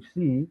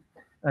THC,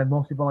 and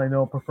most people I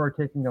know prefer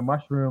taking a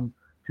mushroom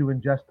to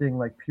ingesting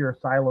like pure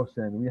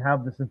psilocin. We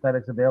have the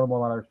synthetics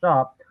available at our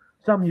shop.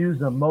 Some use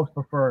them, most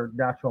prefer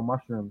natural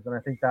mushrooms. And I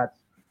think that's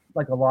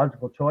like a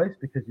logical choice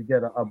because you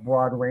get a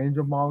broad range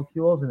of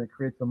molecules and it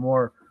creates a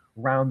more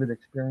rounded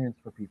experience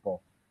for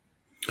people.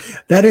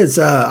 That is,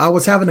 I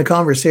was having a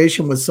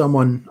conversation with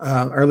someone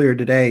earlier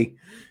today,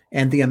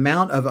 and the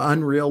amount of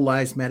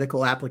unrealized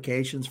medical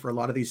applications for a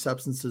lot of these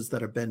substances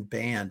that have been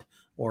banned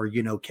or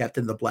kept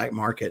in the black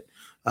market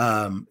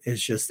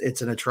is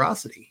it's an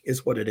atrocity,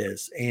 is what it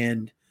is.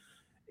 And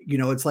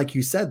it's like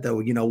you said, though,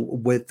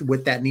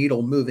 with that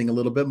needle moving a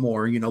little bit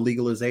more,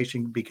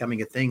 legalization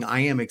becoming a thing.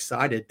 I am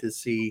excited to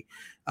see,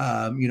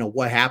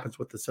 what happens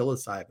with the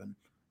psilocybin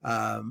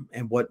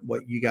and what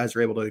you guys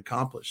are able to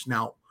accomplish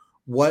now.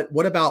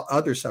 What about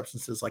other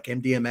substances like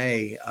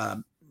MDMA,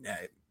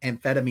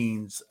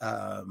 amphetamines,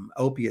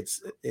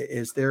 opiates?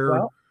 Is there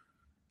Well,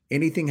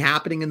 anything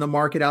happening in the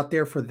market out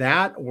there for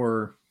that?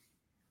 Or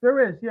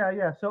there is,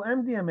 yeah. So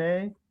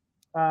MDMA,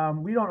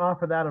 we don't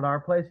offer that at our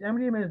place.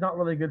 MDMA is not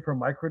really good for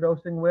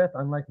microdosing with,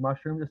 unlike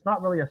mushrooms. It's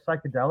not really a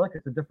psychedelic.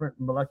 It's a different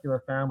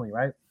molecular family,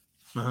 right?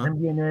 Uh-huh.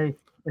 MDMA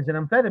is an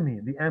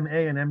amphetamine. The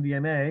MA in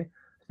MDMA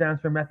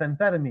stands for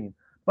methamphetamine,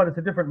 but it's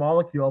a different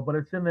molecule, but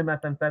it's in the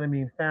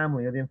methamphetamine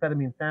family or the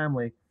amphetamine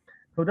family.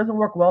 So it doesn't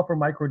work well for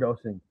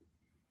microdosing.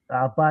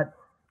 But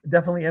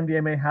definitely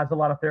MDMA has a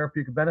lot of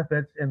therapeutic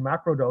benefits in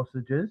macro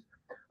dosages.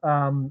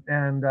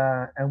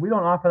 And we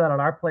don't offer that at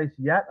our place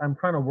yet. I'm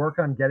trying to work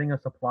on getting a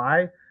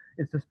supply.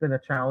 It's just been a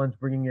challenge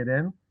bringing it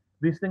in.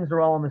 These things are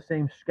all on the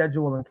same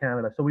schedule in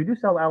Canada. So we do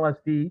sell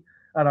LSD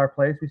at our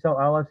place. We sell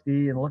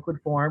LSD in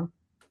liquid form.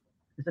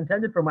 It's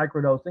intended for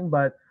microdosing,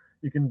 but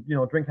you can,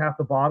 drink half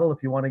the bottle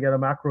if you want to get a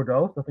macro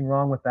dose. Nothing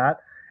wrong with that.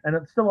 And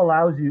it still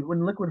allows you,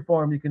 in liquid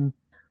form, you can,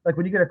 like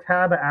when you get a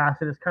tab of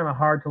acid, it's kind of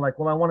hard to like,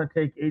 well, I want to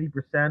take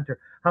 80% or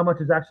how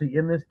much is actually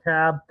in this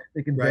tab.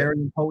 They can Right. vary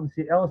in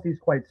potency. LSD is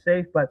quite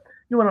safe, but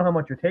you want to know how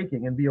much you're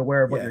taking and be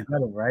aware of what Yeah. you're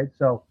getting, right?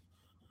 So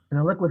in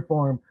a liquid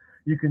form,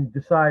 you can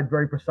decide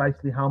very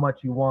precisely how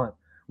much you want,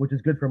 which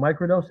is good for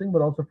microdosing,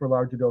 but also for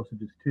larger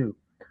dosages too.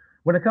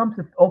 When it comes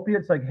to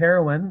opiates like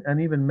heroin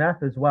and even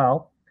meth as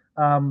well,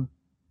 um,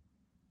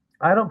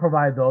 I don't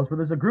provide those, but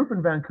there's a group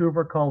in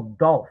Vancouver called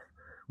DULF,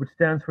 which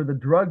stands for the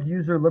Drug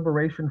User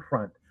Liberation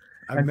Front.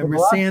 I And for the remember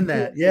last seeing year,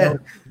 that. Yeah.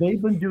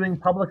 they've been doing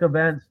public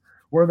events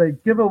where they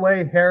give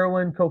away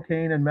heroin,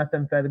 cocaine, and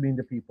methamphetamine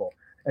to people.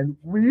 And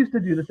we used to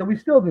do this, and we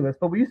still do this,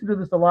 but we used to do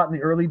this a lot in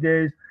the early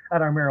days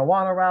at our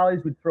marijuana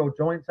rallies. We'd throw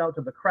joints out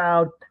to the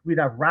crowd. We'd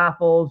have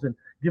raffles and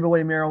give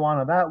away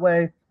marijuana that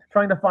way,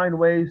 trying to find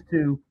ways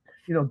to,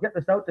 get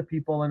this out to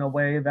people in a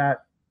way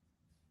that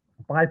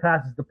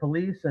bypasses the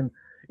police. And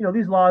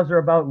these laws are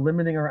about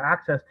limiting our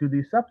access to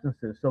these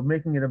substances, so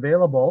making it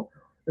available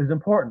is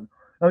important.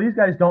 Now these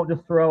guys don't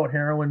just throw out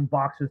heroin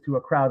boxes to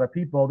a crowd of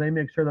people. They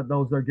make sure that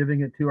those they're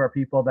giving it to are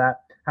people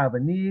that have a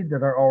need,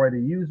 that are already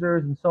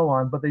users, and so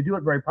on, but they do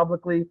it very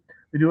publicly.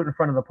 They do it in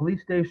front of the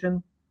police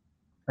station.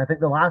 I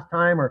think the last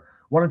time or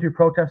one or two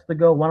protests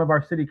ago, one of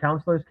our city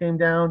councilors came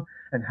down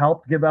and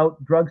helped give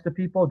out drugs to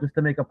people just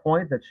to make a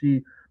point that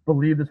she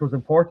believed this was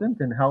important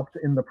and helped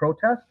in the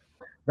protest.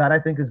 That I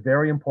think is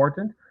very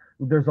important.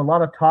 There's a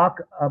lot of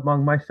talk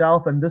among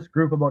myself and this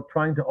group about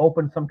trying to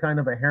open some kind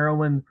of a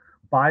heroin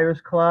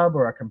buyers club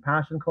or a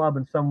compassion club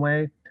in some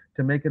way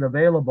to make it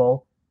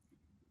available.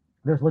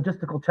 There's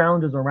logistical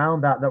challenges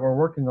around that we're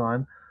working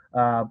on.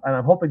 And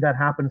I'm hoping that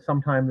happens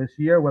sometime this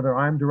year, whether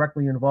I'm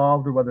directly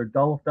involved or whether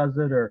Dulf does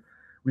it or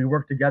we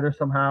work together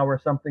somehow or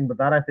something. But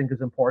that I think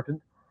is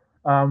important.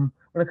 When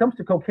it comes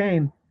to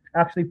cocaine,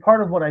 actually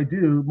part of what I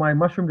do, my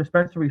mushroom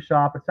dispensary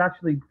shop, it's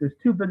actually, there's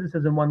two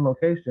businesses in one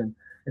location.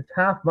 It's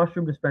half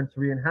mushroom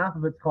dispensary and half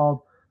of it's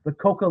called the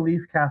Coca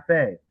Leaf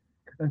Cafe.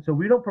 And so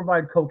we don't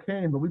provide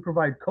cocaine, but we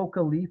provide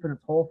coca leaf in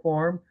its whole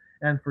form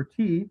and for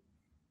tea.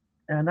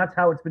 And that's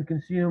how it's been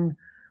consumed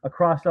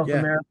across South Yeah.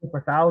 America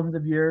for thousands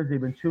of years. They've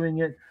been chewing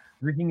it,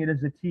 drinking it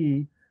as a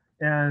tea,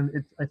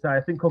 and I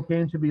think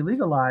cocaine should be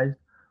legalized.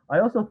 I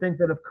also think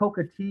that if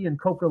coca tea and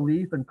coca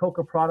leaf and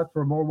coca products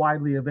were more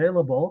widely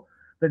available,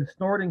 then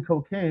snorting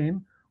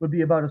cocaine would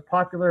be about as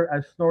popular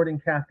as snorting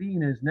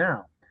caffeine is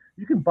now.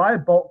 You can buy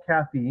bulk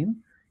caffeine.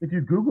 If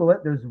you Google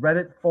it, there's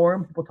Reddit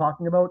forums, people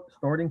talking about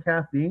snorting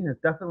caffeine.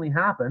 It definitely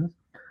happens,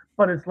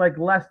 but it's like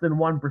less than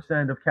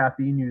 1% of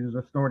caffeine users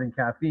are snorting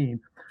caffeine.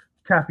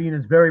 Caffeine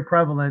is very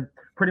prevalent.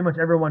 Pretty much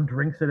everyone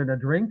drinks it in a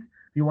drink.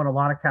 If you want a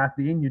lot of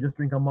caffeine, you just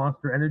drink a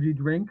Monster Energy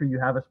drink or you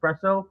have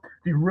espresso.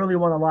 If you really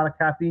want a lot of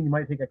caffeine, you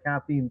might take a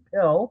caffeine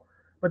pill,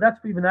 but that's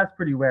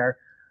pretty rare.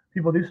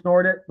 People do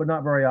snort it, but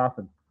not very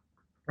often.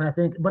 And I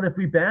think, but if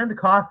we banned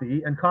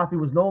coffee and coffee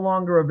was no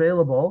longer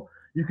available,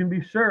 you can be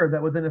sure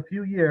that within a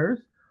few years,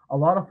 a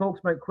lot of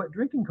folks might quit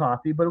drinking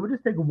coffee, but it would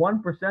just take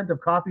 1%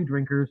 of coffee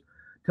drinkers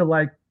to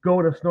like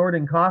go to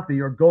snorting coffee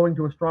or going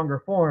to a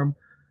stronger form.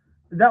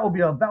 That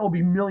will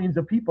be millions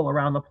of people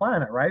around the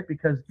planet, right?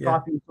 Because Yeah.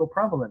 coffee is so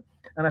prevalent.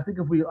 And I think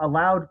if we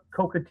allowed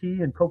coca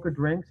tea and coca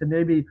drinks and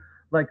maybe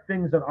like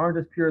things that aren't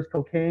as pure as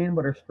cocaine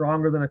but are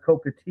stronger than a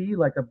coca tea,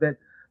 like a bit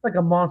like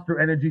a Monster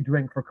Energy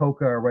drink for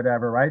coca or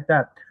whatever, right?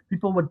 That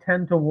people would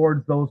tend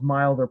towards those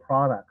milder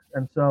products.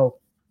 And so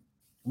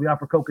we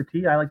offer coca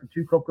tea. I like to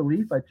chew coca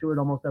leaf. I chew it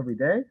almost every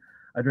day.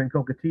 I drink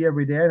coca tea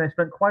every day. And I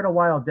spent quite a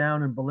while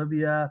down in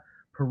Bolivia,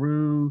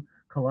 Peru,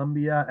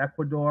 Colombia,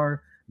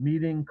 Ecuador,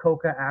 meeting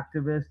coca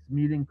activists,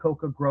 meeting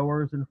coca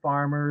growers and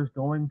farmers,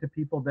 going to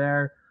people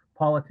there,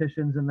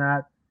 politicians and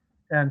that,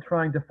 and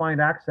trying to find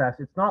access.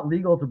 It's not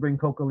legal to bring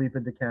coca leaf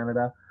into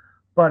Canada,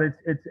 but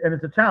it's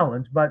a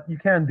challenge, but you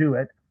can do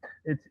it.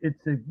 It's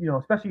a,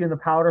 especially in the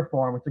powder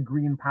form, it's a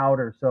green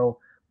powder. So,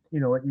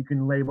 you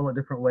can label it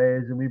different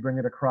ways and we bring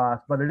it across,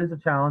 but it is a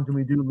challenge and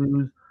we do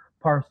lose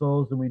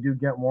parcels and we do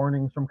get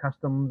warnings from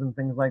customs and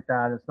things like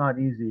that. It's not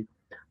easy,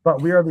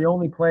 but we are the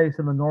only place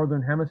in the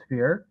Northern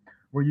Hemisphere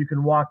where you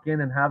can walk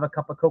in and have a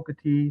cup of coca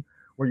tea,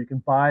 where you can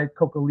buy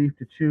coca leaf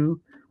to chew.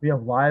 We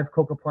have live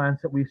coca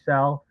plants that we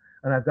sell,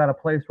 and I've got a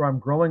place where I'm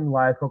growing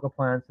live coca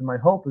plants. And my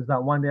hope is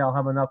that one day I'll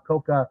have enough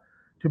coca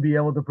to be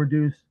able to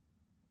produce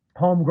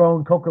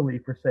homegrown coca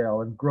leaf for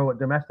sale and grow it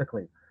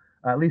domestically.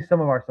 At least some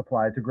of our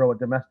supply to grow it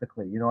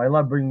domestically. I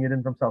love bringing it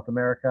in from South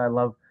America. I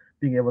love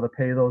being able to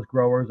pay those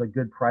growers a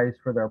good price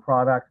for their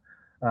product.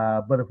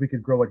 But if we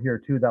could grow it here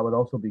too, that would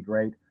also be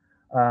great.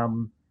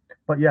 Um,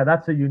 but yeah,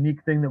 that's a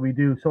unique thing that we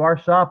do. So our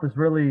shop is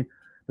really,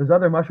 there's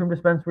other mushroom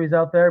dispensaries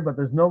out there, but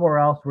there's nowhere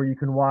else where you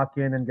can walk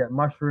in and get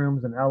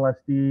mushrooms and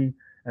LSD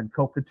and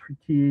coca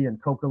tea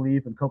and coca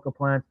leaf and coca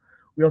plants.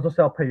 We also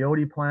sell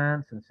peyote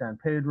plants in San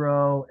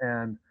Pedro,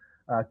 and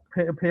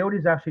peyote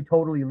is actually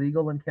totally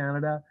legal in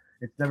Canada.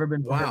 It's never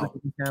been Wow.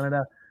 prohibited in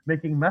Canada.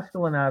 Making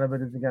mescaline out of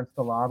it is against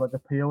the law, but the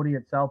peyote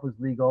itself is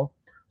legal.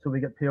 So we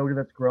get peyote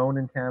that's grown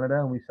in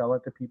Canada, and we sell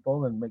it to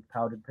people and make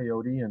powdered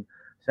peyote and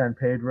San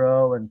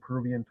Pedro and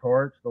Peruvian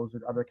torch. Those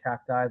are other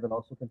cacti that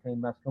also contain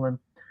mescaline.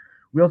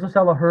 We also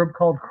sell a herb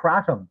called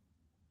kratom,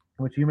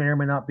 which you may or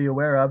may not be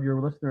aware of.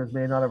 Your listeners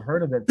may not have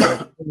heard of it,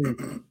 but it's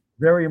really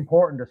very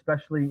important,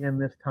 especially in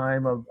this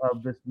time of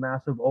this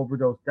massive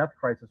overdose death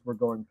crisis we're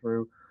going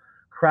through.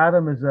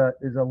 Kratom is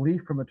a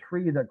leaf from a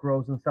tree that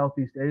grows in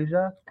Southeast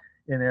Asia,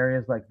 in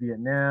areas like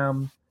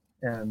Vietnam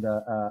and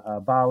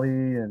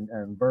Bali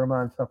and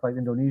Burma and stuff like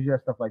Indonesia,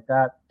 stuff like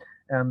that.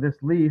 And this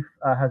leaf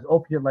has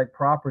opiate-like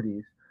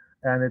properties,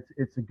 and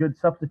it's a good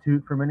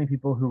substitute for many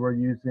people who are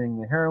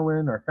using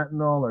heroin or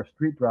fentanyl or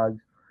street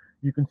drugs.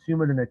 You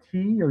consume it in a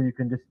tea, or you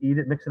can just eat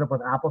it, mix it up with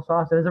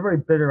applesauce. It has a very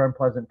bitter,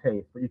 unpleasant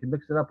taste, but you can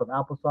mix it up with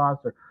applesauce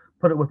or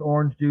put it with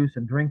orange juice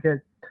and drink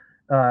it.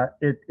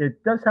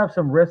 It does have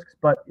some risks,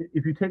 but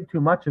if you take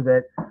too much of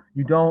it,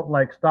 you don't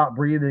like stop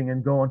breathing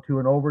and go into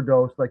an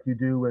overdose like you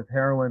do with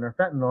heroin or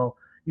fentanyl.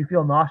 You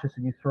feel nauseous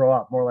and you throw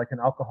up, more like an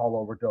alcohol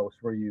overdose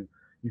where you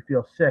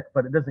feel sick,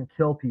 but it doesn't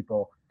kill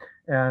people.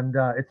 And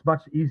it's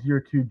much easier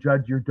to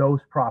judge your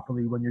dose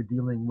properly when you're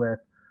dealing with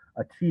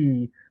a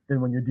tea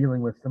than when you're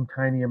dealing with some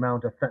tiny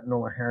amount of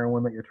fentanyl or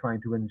heroin that you're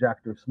trying to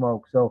inject or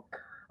smoke. So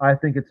I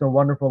think it's a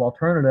wonderful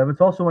alternative.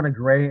 It's also in a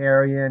gray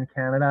area in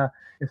Canada.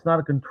 It's not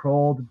a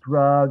controlled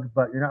drug,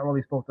 but you're not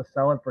really supposed to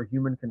sell it for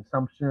human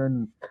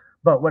consumption.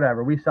 But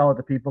whatever, we sell it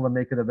to people and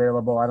make it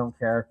available. I don't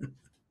care.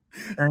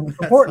 And it's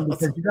That's important awesome.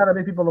 because you got to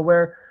make people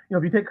aware.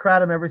 If you take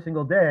kratom every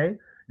single day,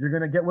 you're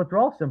going to get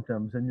withdrawal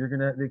symptoms, and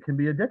it can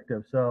be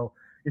addictive. So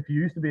if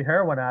you used to be a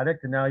heroin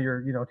addict and now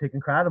you're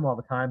taking kratom all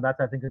the time, that's,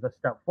 I think, is a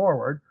step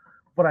forward.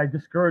 But I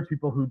discourage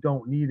people who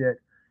don't need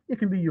it. It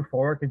can be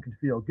euphoric and can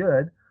feel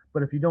good,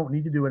 but if you don't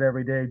need to do it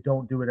every day,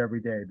 don't do it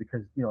every day,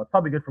 because it's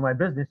probably good for my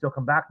business. You'll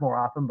come back more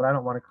often, but I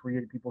don't want to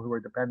create people who are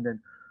dependent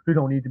who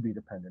don't need to be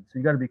dependent. So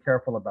you got to be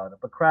careful about it.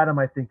 But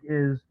kratom, I think,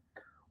 is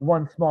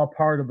one small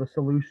part of the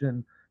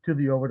solution to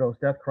the overdose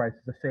death crisis,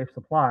 a safe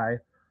supply,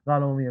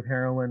 not only of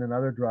heroin and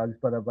other drugs,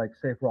 but of like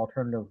safer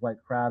alternatives like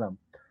kratom.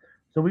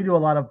 So we do a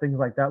lot of things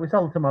like that. We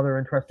sell some other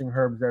interesting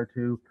herbs there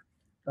too,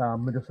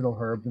 medicinal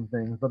herbs and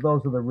things. But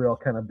those are the real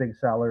kind of big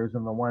sellers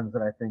and the ones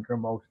that I think are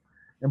most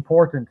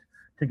important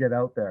to get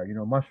out there.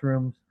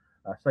 Mushrooms,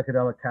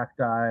 psychedelic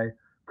cacti,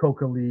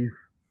 coca leaf,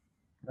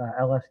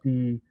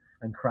 LSD,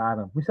 and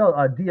kratom. We sell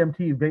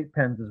DMT vape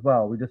pens as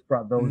well. We just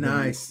brought those in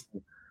Nice.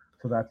 recently.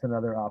 So that's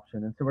another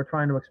option. And so we're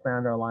trying to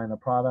expand our line of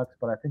products,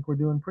 but I think we're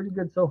doing pretty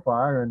good so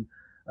far, and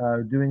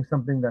doing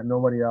something that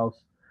nobody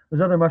else.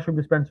 There's other mushroom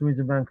dispensaries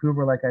in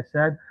Vancouver, like I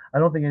said. I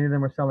don't think any of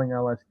them are selling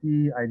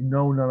LSD. I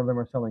know none of them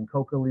are selling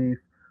coca leaf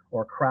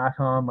or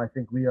kratom. I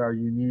think we are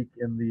unique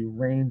in the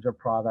range of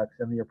products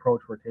and the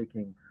approach we're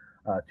taking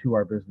to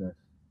our business.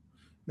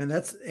 And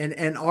that's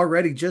and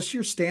already just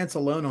your stance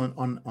alone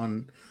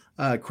on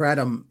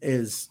kratom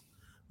is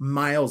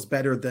miles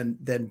better than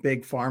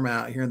big pharma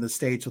out here in the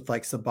states with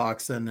like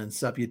Suboxone and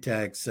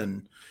Subutex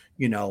and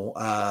you know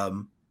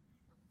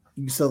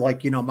so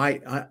like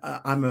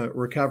I'm a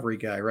recovery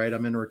guy, right?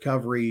 I'm in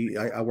recovery.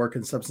 I work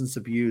in substance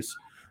abuse.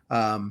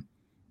 um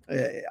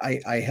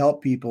I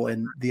help people,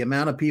 and the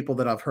amount of people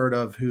that I've heard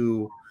of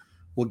who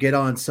will get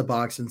on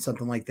Suboxone,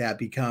 something like that,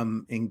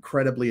 become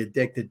incredibly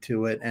addicted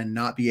to it and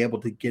not be able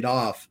to get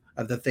off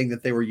of the thing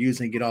that they were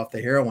using to get off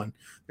the heroin.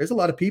 There's a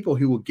lot of people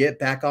who will get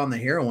back on the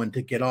heroin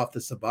to get off the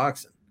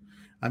Suboxone.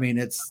 I mean,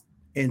 it's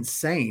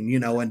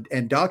insane,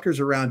 and doctors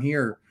around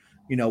here,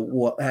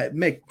 will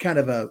make kind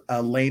of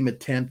a lame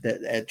attempt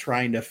at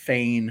trying to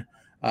feign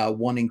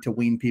wanting to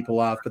wean people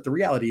off. But the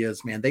reality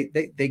is, man,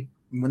 they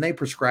when they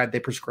prescribe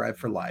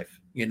for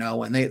life,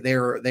 and they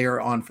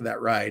are on for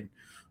that ride.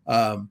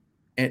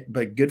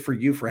 But good for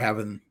you for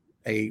having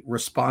a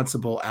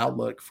responsible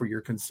outlook for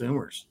your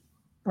consumers.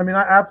 I mean,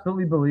 I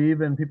absolutely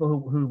believe in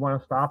people who want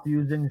to stop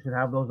using should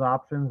have those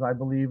options. I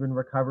believe in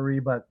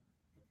recovery, but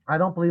I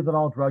don't believe that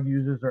all drug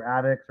users are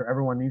addicts or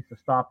everyone needs to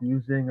stop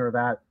using, or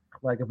that,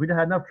 like, if we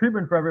had enough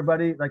treatment for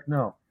everybody, like,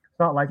 no, it's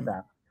not like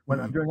that. When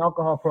Mm-hmm. during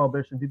alcohol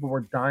prohibition, people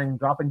were dying,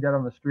 dropping dead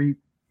on the street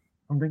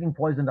from drinking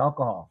poisoned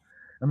alcohol.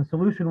 And the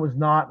solution was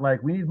not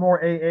like, we need more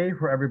AA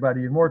for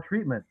everybody and more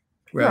treatment.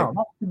 Right. No,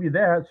 that should be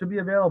there. It should be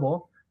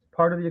available. It's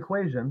part of the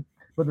equation.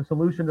 But the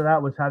solution to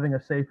that was having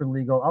a safe and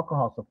legal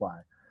alcohol supply.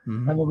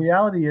 Mm-hmm. And the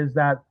reality is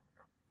that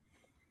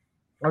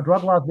our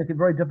drug laws make it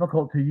very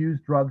difficult to use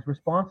drugs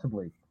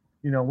responsibly.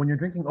 When you're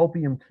drinking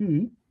opium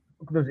tea,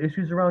 there's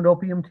issues around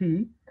opium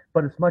tea,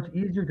 but it's much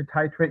easier to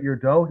titrate your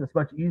dose. It's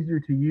much easier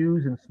to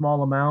use in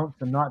small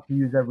amounts and not to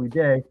use every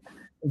day.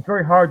 It's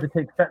very hard to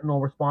take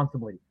fentanyl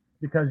responsibly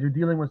because you're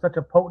dealing with such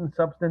a potent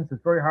substance.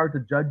 It's very hard to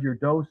judge your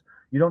dose.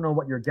 You don't know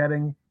what you're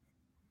getting.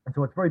 And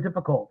so it's very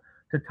difficult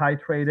to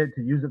titrate it,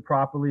 to use it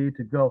properly,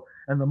 to go.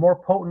 And the more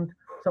potent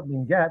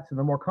something gets and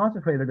the more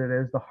concentrated it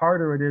is, the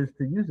harder it is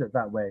to use it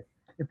that way.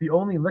 If the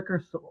only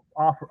liquor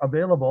offer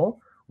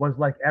available was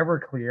like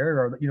Everclear,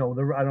 or I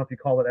don't know if you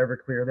call it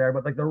Everclear there,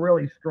 but like the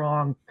really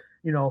strong,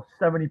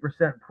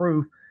 70%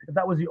 proof. If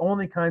that was the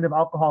only kind of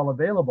alcohol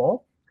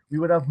available, we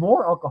would have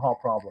more alcohol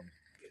problems.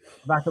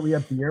 The fact that we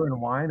have beer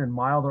and wine and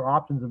milder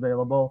options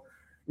available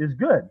is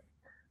good.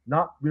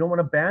 Not We don't want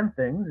to ban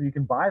things. You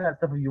can buy that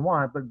stuff if you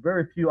want, but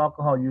very few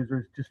alcohol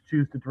users just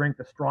choose to drink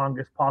the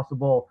strongest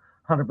possible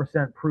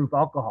 100% proof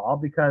alcohol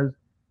because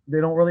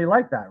they don't really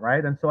like that,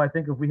 right? And so I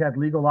think if we had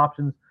legal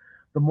options,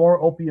 the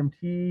more opium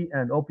tea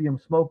and opium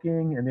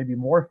smoking and maybe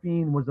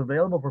morphine was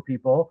available for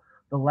people,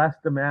 the less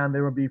demand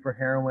there would be for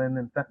heroin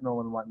and fentanyl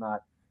and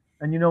whatnot.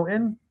 And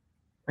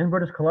in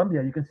British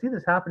Columbia, you can see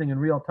this happening in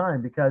real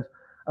time because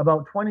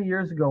about 20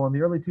 years ago, in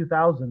the early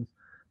 2000s,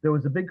 there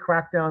was a big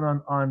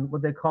crackdown on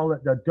what they call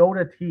it the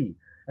Dota tea.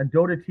 And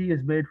Dota tea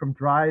is made from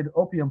dried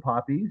opium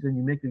poppies, and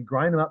you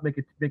grind them up, make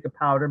a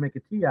powder, make a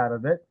tea out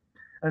of it,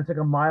 and it's like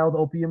a mild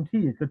opium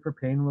tea. It's good for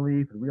pain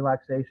relief and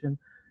relaxation.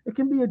 It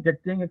can be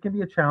addicting. It can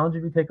be a challenge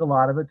if you take a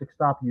lot of it to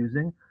stop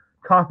using.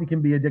 Coffee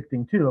can be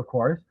addicting too, of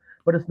course,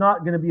 but it's not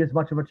going to be as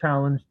much of a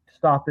challenge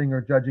stopping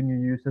or judging your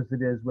use as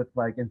it is with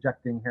like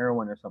injecting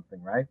heroin or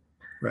something, right?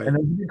 Right. And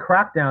they did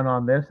crackdown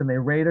on this, and they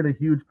raided a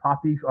huge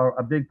poppy or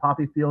a big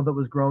poppy field that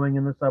was growing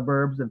in the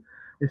suburbs, and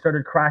they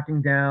started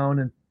cracking down,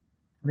 and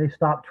they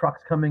stopped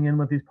trucks coming in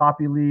with these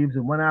poppy leaves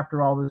and went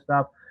after all this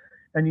stuff.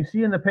 And you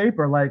see in the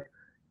paper, like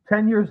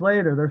 10 years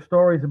later, there's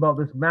stories about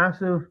this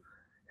massive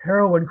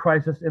heroin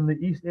crisis in the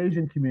East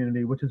Asian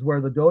community, which is where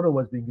the Dota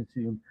was being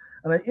consumed.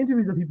 And I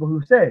interviewed the people who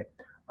say,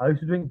 I used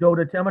to drink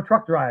Dota tea. I'm a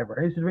truck driver.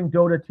 I used to drink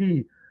Dota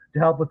tea to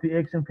help with the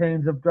aches and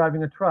pains of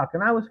driving a truck,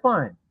 and I was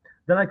fine.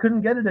 Then I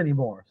couldn't get it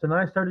anymore. So then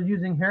I started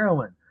using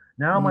heroin.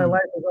 Now my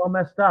life is all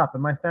messed up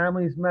and my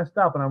family's messed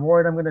up, and I'm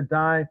worried I'm going to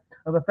die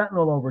of a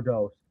fentanyl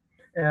overdose.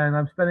 And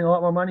I'm spending a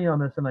lot more money on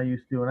this than I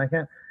used to. And I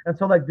can't. And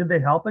so, like, did they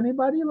help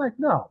anybody? Like,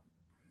 no.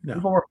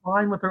 People were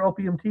fine with their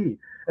opium tea.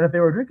 And if they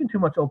were drinking too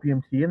much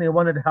opium tea and they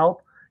wanted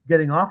help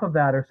getting off of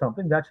that or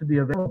something, that should be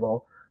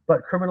available.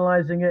 But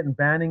criminalizing it and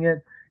banning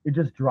it, it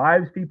just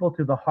drives people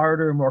to the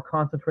harder, more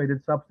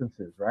concentrated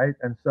substances, right?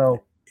 And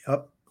so,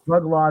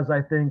 drug laws,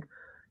 I think,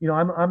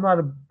 I'm not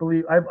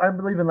I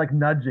believe in like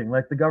nudging,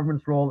 like the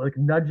government's role, like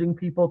nudging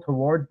people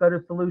towards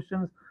better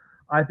solutions.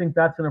 I think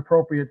that's an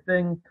appropriate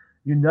thing.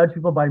 You nudge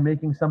people by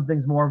making some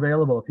things more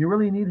available. If you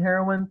really need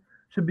heroin,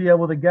 should be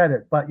able to get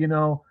it. But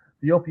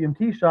the opium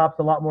tea shop's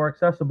a lot more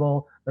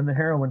accessible than the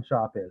heroin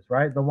shop is,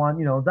 right? The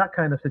one, that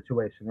kind of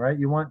situation, right?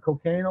 You want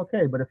cocaine,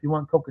 okay, but if you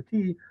want coca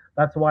tea,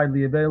 that's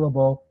widely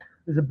available.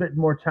 Is a bit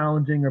more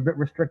challenging or a bit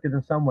restricted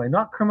in some way.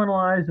 Not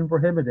criminalized and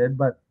prohibited,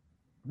 but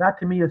that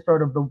to me is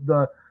sort of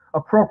the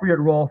appropriate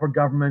role for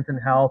government and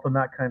health and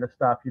that kind of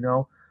stuff,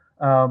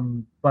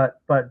 but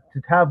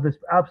to have this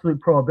absolute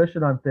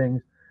prohibition on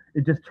things,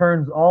 it just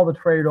turns all the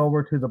trade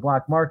over to the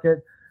black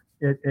market.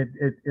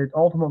 It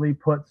ultimately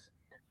puts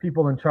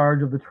people in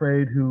charge of the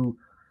trade who,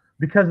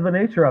 because of the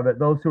nature of it,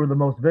 those who are the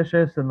most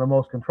vicious and the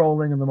most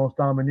controlling and the most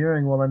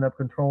domineering will end up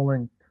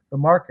controlling the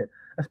market,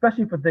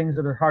 especially for things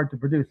that are hard to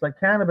produce. Like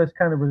cannabis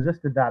kind of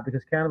resisted that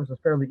because cannabis is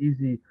fairly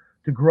easy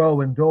to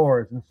grow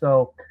indoors, and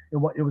so it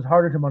was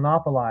harder to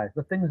monopolize.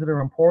 The things that are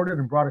imported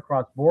and brought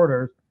across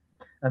borders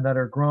and that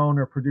are grown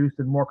or produced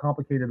in more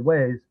complicated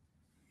ways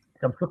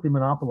become quickly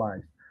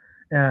monopolized,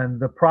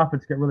 and the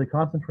profits get really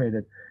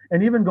concentrated.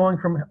 And even going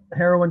from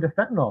heroin to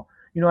fentanyl,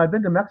 I've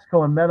been to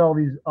Mexico and met all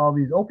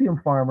these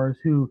opium farmers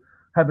who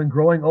have been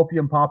growing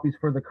opium poppies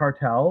for the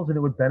cartels, and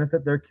it would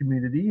benefit their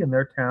community, and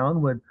their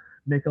town would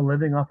make a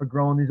living off of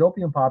growing these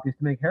opium poppies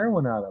to make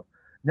heroin out of.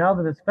 Now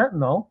that it's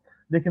fentanyl,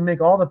 they can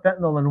make all the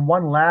fentanyl in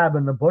one lab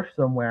in the bush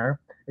somewhere.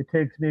 It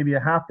takes maybe a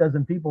half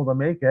dozen people to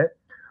make it.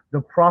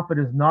 The profit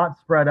is not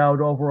spread out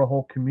over a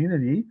whole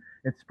community.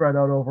 It's spread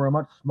out over a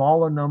much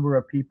smaller number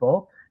of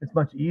people. It's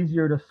much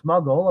easier to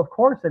smuggle. Of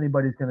course,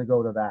 anybody's going to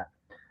go to that.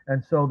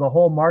 And so the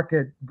whole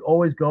market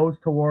always goes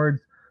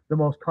towards the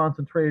most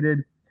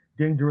concentrated,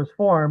 dangerous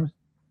forms.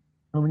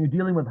 And when you're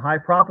dealing with high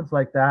profits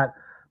like that,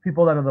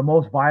 people that are the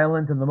most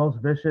violent and the most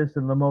vicious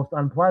and the most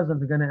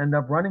unpleasant are going to end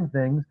up running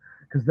things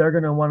because they're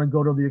going to want to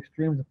go to the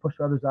extremes and push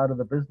others out of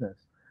the business.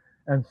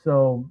 And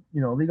so,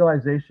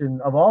 legalization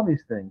of all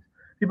these things.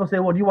 People say,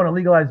 well, do you want to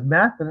legalize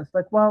meth? And it's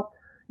like, well,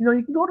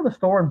 you can go to the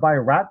store and buy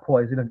rat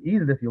poison and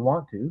eat it if you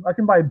want to. I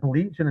can buy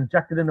bleach and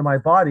inject it into my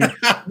body.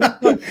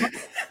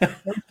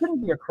 It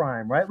shouldn't be a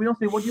crime, right? We don't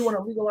say, well, do you want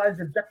to legalize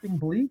injecting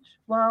bleach?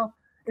 Well,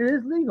 it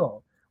is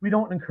legal. We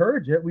don't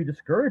encourage it. We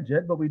discourage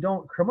it, but we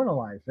don't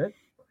criminalize it.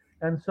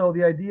 And so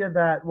the idea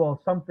that,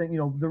 well, something,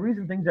 the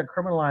reason things get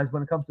criminalized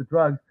when it comes to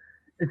drugs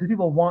is because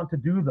people want to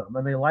do them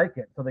and they like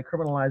it. So they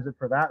criminalize it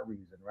for that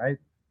reason, right?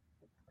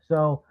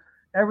 So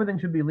everything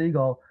should be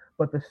legal,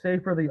 but the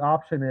safer the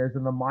option is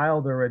and the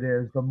milder it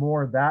is, the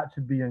more that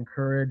should be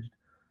encouraged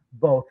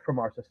both from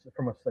like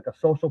a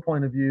social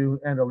point of view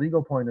and a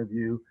legal point of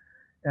view.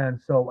 And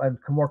so, and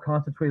more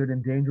concentrated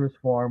in dangerous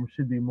forms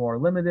should be more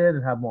limited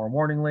and have more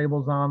warning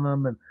labels on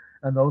them,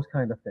 and those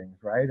kind of things,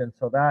 right? And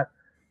so that,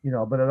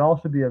 but it all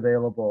should be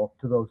available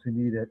to those who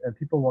need it, and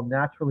people will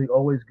naturally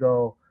always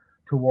go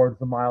towards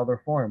the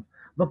milder forms.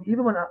 Look,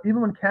 even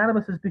when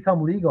cannabis has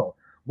become legal,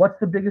 what's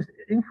the biggest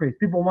increase?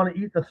 People want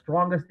to eat the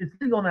strongest. It's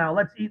legal now.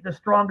 Let's eat the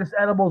strongest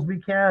edibles we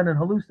can and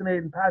hallucinate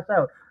and pass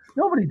out.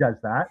 Nobody does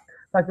that.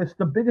 In fact,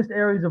 the biggest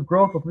areas of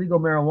growth with legal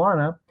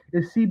marijuana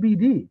is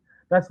CBD.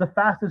 That's the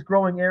fastest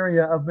growing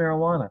area of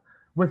marijuana.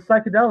 With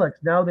psychedelics,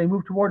 now they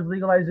move towards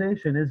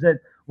legalization. Is it,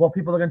 well,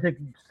 people are going to take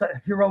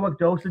heroic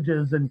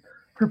dosages and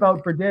trip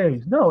out for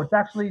days? No, it's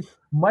actually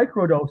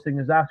microdosing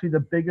is actually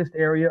the biggest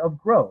area of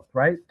growth,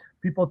 right?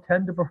 People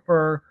tend to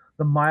prefer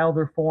the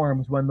milder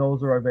forms when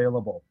those are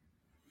available.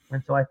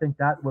 And so I think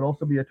that would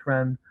also be a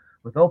trend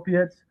with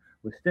opiates,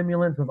 with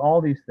stimulants, with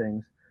all these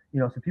things.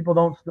 So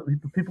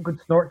people could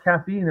snort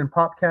caffeine and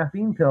pop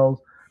caffeine pills,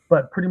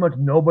 but pretty much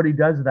nobody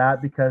does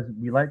that because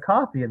we like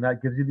coffee and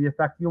that gives you the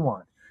effect you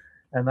want.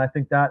 And I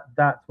think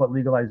that's what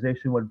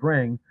legalization would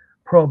bring.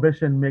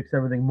 Prohibition makes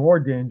everything more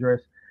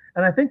dangerous.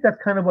 And I think that's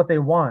kind of what they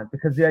want,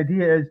 because the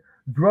idea is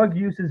drug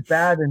use is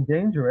bad and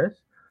dangerous.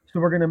 So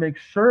we're going to make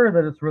sure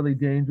that it's really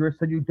dangerous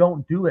so you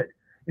don't do it.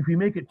 If we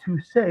make it too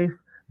safe,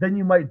 then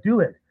you might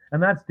do it.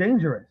 And that's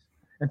dangerous.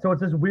 And so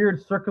it's this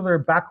weird circular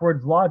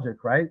backwards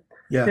logic, right?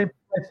 Yeah. Same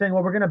like saying,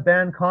 well, we're going to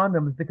ban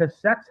condoms because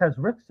sex has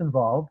risks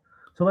involved.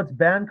 So let's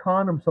ban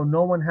condoms so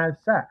no one has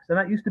sex. And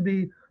that used to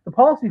be the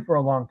policy for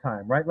a long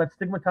time, right? Let's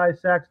stigmatize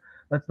sex.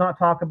 Let's not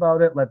talk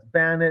about it. Let's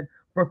ban it.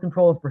 Birth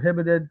control is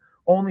prohibited.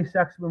 Only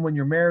sex when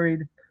you're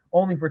married,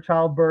 only for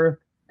childbirth.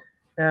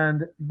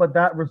 But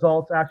that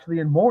results actually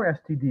in more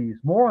STDs,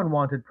 more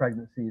unwanted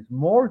pregnancies,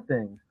 more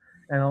things,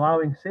 and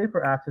allowing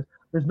safer access.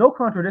 There's no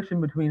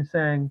contradiction between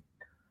saying,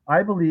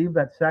 I believe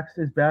that sex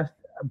is best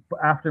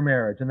after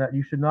marriage and that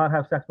you should not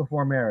have sex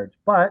before marriage.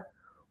 But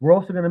we're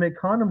also going to make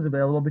condoms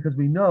available because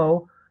we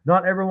know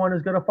not everyone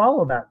is going to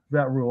follow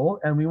that rule.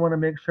 And we want to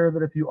make sure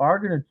that if you are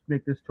going to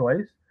make this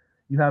choice,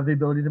 you have the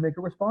ability to make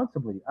it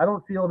responsibly. I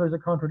don't feel there's a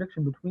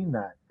contradiction between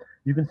that.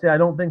 You can say, I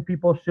don't think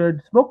people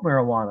should smoke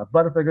marijuana,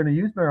 but if they're going to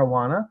use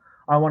marijuana,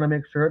 I want to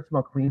make sure it's from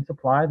a clean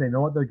supply. They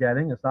know what they're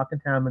getting. It's not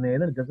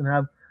contaminated. It doesn't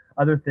have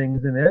other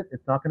things in it.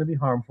 It's not going to be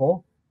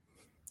harmful.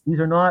 These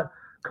are not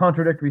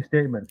contradictory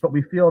statements, but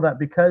we feel that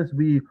because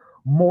we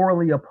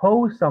morally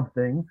oppose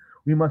something,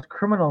 we must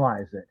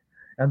criminalize it.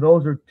 And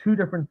those are two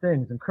different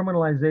things. And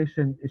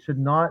criminalization, it should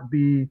not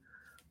be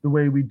the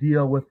way we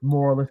deal with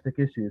moralistic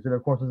issues. And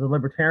of course, as a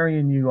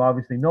libertarian, you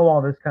obviously know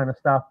all this kind of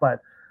stuff,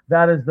 but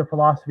that is the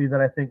philosophy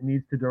that I think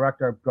needs to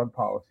direct our drug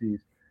policies.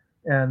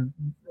 And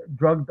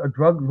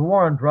the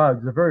war on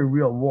drugs is a very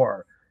real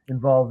war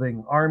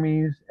involving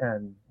armies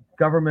and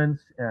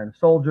governments and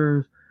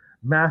soldiers,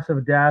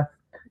 massive death,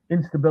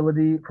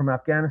 instability from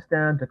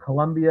Afghanistan to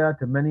Colombia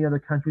to many other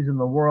countries in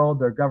the world.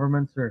 Their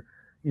governments are,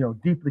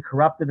 deeply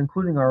corrupted,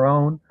 including our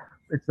own.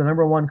 It's the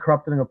number one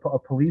corrupting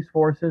of police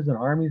forces and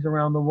armies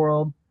around the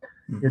world.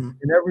 Mm-hmm.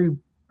 It's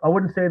I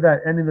wouldn't say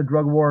that ending the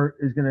drug war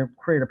is going to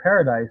create a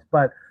paradise,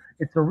 but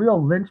it's a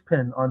real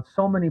linchpin on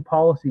so many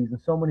policies in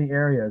so many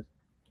areas.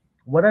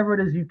 Whatever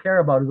it is you care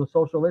about is a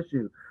social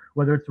issue,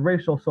 whether it's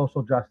racial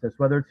social justice,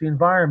 whether it's the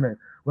environment,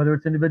 whether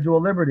it's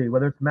individual liberty,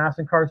 whether it's mass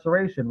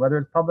incarceration, whether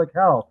it's public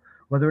health,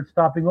 whether it's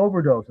stopping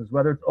overdoses,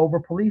 whether it's over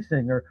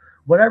policing, or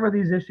whatever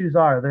these issues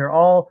are. They're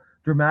all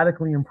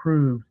dramatically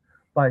improved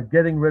by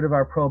getting rid of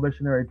our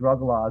prohibitionary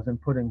drug laws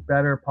and putting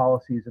better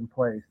policies in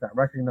place that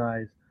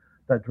recognize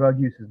that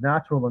drug use is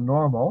natural and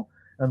normal,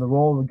 and the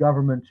role of the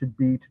government should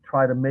be to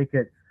try to make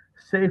it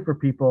safe for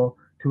people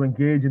to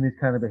engage in these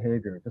kind of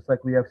behaviors. Just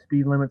like we have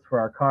speed limits for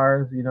our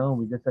cars,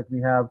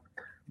 we have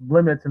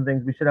limits and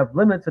things. We should have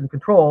limits and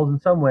controls in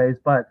some ways,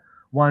 but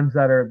ones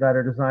that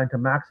are designed to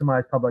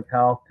maximize public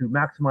health, to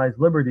maximize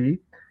liberty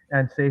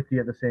and safety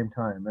at the same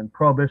time. And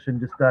prohibition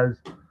just does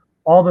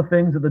all the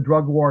things that the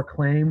drug war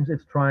claims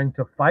it's trying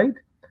to fight.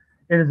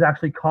 It is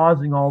actually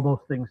causing all those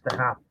things to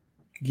happen.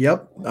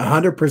 Yep,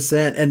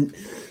 100%. And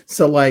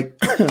so, like,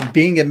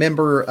 being a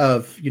member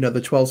of, the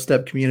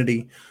 12-step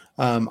community,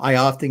 I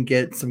often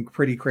get some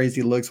pretty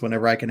crazy looks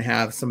whenever I can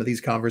have some of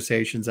these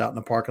conversations out in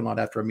the parking lot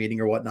after a meeting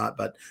or whatnot,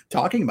 but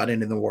talking about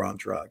ending the war on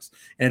drugs.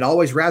 And it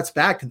always wraps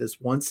back to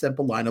this one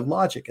simple line of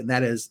logic, and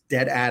that is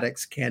dead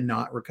addicts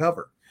cannot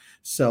recover.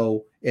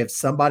 So if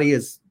somebody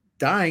is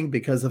dying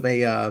because of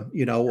a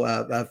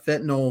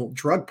fentanyl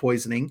drug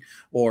poisoning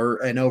or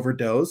an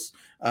overdose,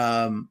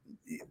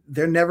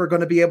 they're never going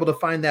to be able to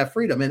find that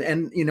freedom.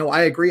 And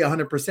I agree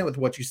 100% with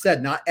what you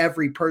said. Not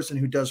every person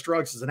who does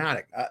drugs is an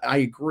addict. I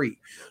agree.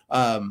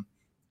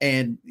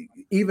 And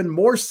even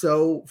more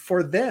so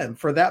for them,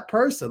 for that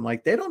person,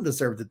 like, they don't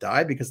deserve to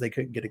die because they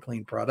couldn't get a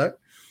clean product.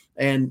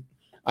 And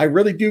I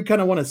really do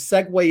kind of want to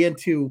segue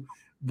into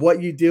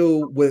what you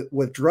do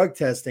with drug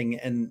testing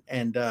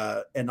and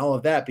all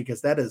of that, because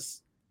that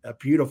is a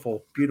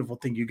beautiful, beautiful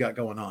thing you got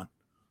going on.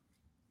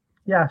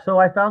 Yeah, so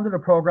I founded a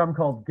program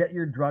called Get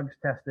Your Drugs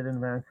Tested in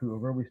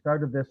Vancouver. We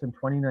started this in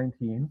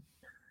 2019,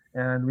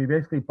 and we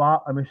basically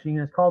bought a machine.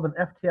 It's called an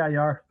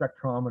FTIR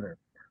spectrometer.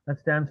 That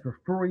stands for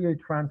Fourier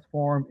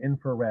Transform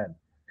Infrared.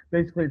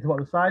 Basically, it's about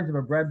the size of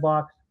a bread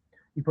box.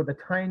 You put the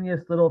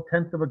tiniest little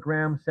tenth of a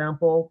gram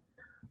sample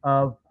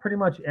of pretty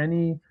much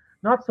any,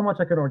 not so much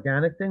like an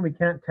organic thing. We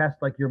can't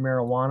test like your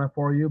marijuana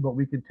for you, but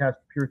we can test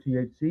pure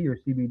THC or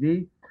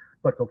CBD,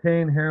 but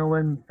cocaine,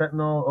 heroin,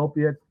 fentanyl,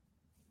 opiates,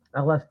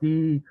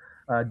 LSD,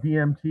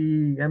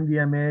 DMT,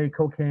 MDMA,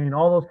 cocaine,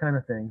 all those kind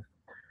of things.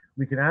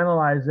 We can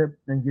analyze it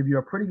and give you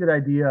a pretty good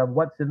idea of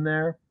what's in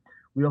there.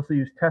 We also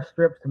use test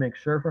strips to make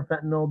sure for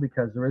fentanyl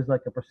because there is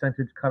like a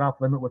percentage cutoff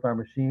limit with our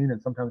machine,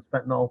 and sometimes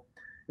fentanyl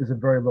is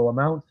in very low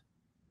amounts.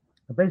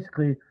 But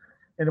basically,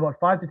 in about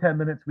 5 to 10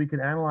 minutes, we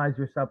can analyze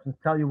your substance,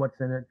 tell you what's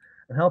in it,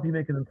 and help you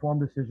make an informed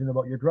decision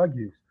about your drug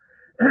use.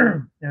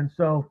 And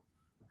so,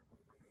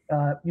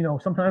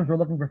 sometimes we're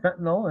looking for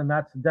fentanyl, and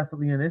that's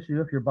definitely an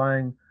issue. If you're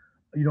buying,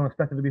 you don't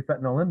expect it to be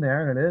fentanyl in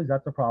there, and it is,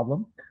 that's a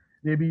problem.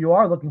 Maybe you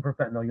are looking for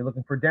fentanyl, you're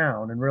looking for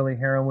down, and really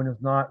heroin is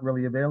not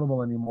really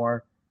available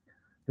anymore.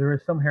 There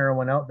is some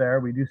heroin out there.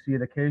 We do see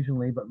it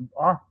occasionally, but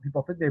often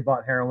people think they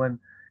bought heroin.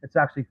 It's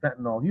actually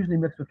fentanyl, usually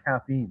mixed with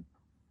caffeine.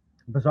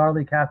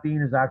 Bizarrely,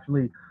 caffeine is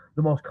actually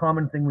the most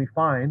common thing we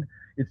find.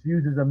 It's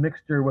used as a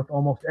mixture with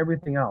almost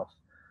everything else.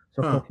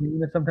 So Huh.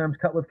 cocaine is sometimes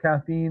cut with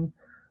caffeine.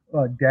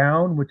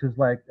 Down, which is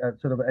like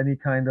sort of any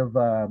kind of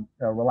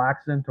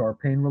relaxant or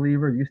pain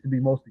reliever. It used to be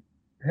mostly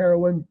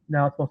heroin.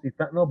 Now it's mostly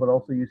fentanyl, but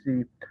also you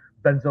see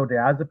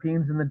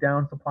benzodiazepines in the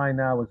down supply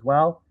now as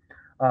well.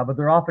 But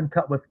they're often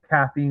cut with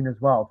caffeine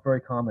as well. It's very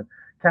common.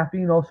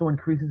 Caffeine also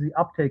increases the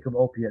uptake of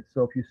opiates.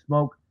 So if you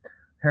smoke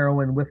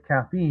heroin with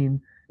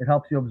caffeine, it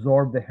helps you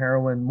absorb the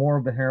heroin, more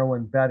of the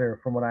heroin better,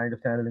 from what I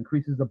understand. It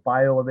increases the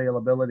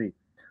bioavailability.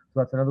 So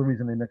that's another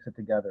reason they mix it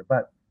together.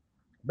 But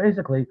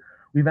basically,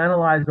 we've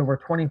analyzed over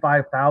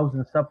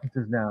 25,000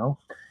 substances now.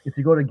 If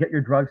you go to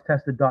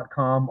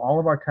getyourdrugstested.com, all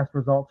of our test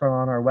results are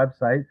on our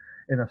website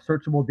in a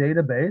searchable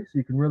database. So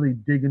you can really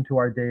dig into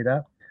our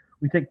data.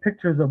 We take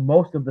pictures of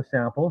most of the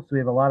samples, so we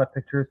have a lot of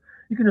pictures.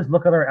 You can just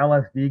look at our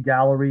LSD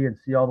gallery and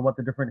see what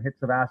the different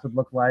hits of acid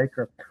look like,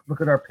 or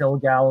look at our pill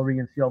gallery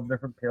and see all the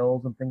different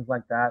pills and things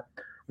like that.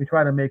 We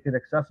try to make it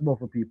accessible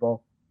for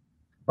people.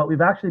 But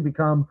we've actually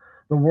become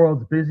the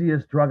world's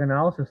busiest drug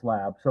analysis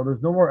lab. So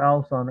there's nowhere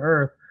else on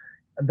earth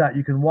that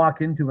you can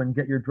walk into and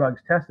get your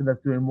drugs tested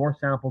that's doing more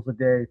samples a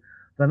day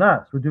than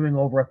us. We're doing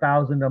over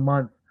 1,000 a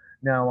month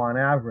now on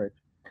average.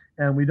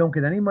 And we don't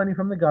get any money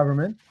from the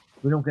government.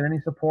 We don't get any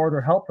support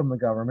or help from the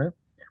government.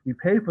 We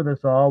pay for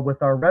this all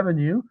with our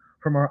revenue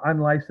from our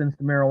unlicensed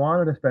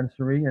marijuana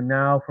dispensary, and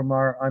now from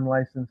our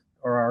unlicensed,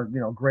 or our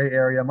gray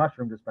area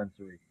mushroom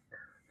dispensary.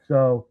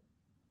 So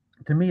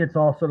to me, it's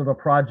all sort of a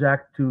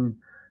project to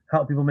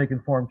help people make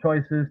informed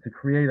choices, to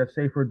create a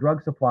safer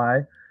drug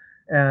supply.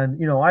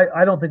 And,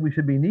 I don't think we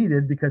should be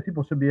needed, because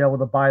people should be able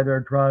to buy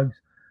their drugs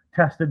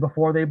tested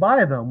before they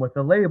buy them with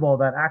a label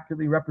that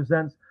accurately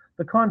represents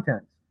the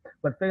contents.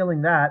 But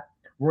failing that,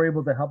 we're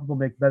able to help people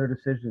make better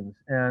decisions.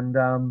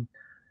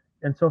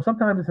 And so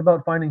sometimes it's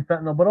about finding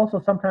fentanyl, but also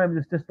sometimes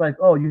it's just like,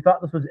 oh, you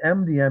thought this was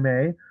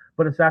MDMA,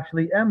 but it's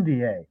actually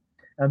MDA.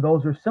 And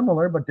those are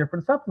similar but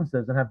different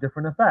substances and have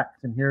different effects.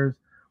 And here's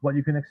what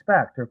you can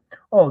expect. Or,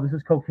 oh, this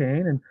is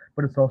cocaine,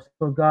 but it's also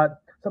got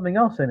something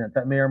else in it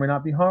that may or may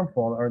not be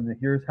harmful. Or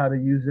here's how to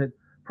use it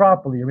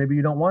properly. Or maybe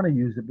you don't want to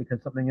use it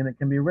because something in it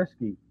can be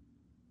risky.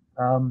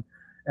 Um,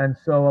 and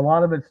so a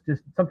lot of it's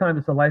just, sometimes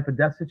it's a life or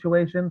death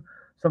situation.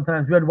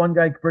 Sometimes we had one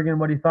guy bring in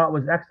what he thought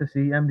was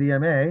ecstasy,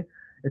 MDMA.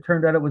 It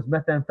turned out it was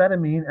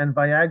methamphetamine and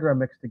Viagra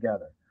mixed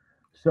together.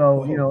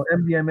 So, Whoa.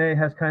 MDMA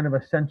has kind of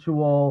a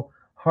sensual,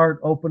 heart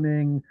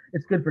opening.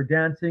 It's good for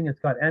dancing. It's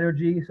got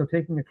energy. So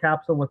taking a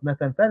capsule with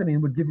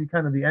methamphetamine would give you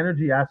kind of the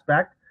energy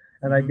aspect.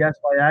 And I Mm-hmm. guess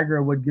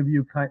Viagra would give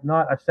you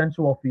not a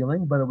sensual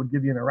feeling, but it would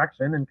give you an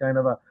erection and kind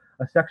of a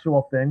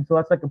sexual thing. So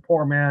that's like a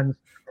poor man's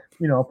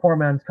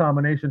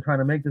combination trying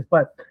to make this.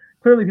 But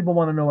clearly people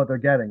want to know what they're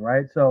getting,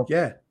 right? So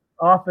Yeah.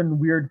 often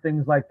weird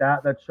things like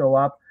that show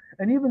up.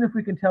 And even if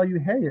we can tell you,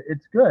 hey,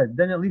 it's good,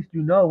 then at least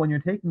when you're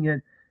taking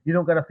it, you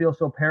don't got to feel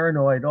so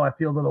paranoid. Oh, I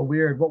feel a little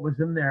weird. What was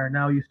in there?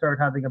 Now you start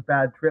having a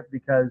bad trip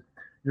because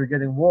you're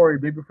getting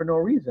worried, maybe for no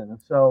reason. And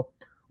so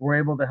we're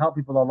able to help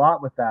people a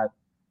lot with that.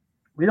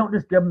 We don't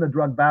just give them the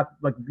drug back,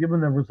 like give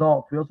them the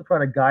results. We also try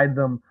to guide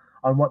them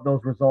on what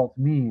those results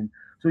mean.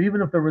 So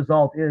even if the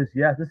result is,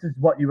 yes, this is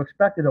what you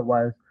expected it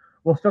was,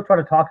 we'll still try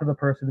to talk to the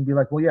person and be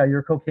like, well, yeah,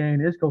 your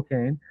cocaine is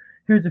cocaine.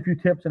 Here's a few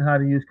tips on how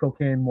to use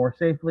cocaine more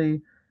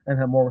safely and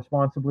have more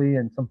responsibly,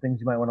 and some things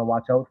you might want to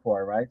watch out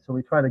for, right? So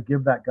we try to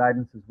give that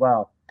guidance as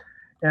well.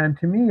 And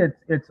to me,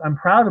 it's I'm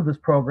proud of this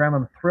program.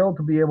 I'm thrilled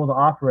to be able to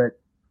offer it,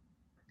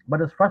 but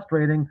it's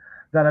frustrating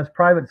that as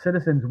private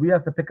citizens, we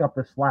have to pick up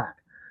the slack,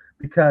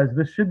 because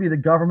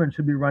the government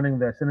should be running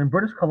this. And in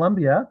British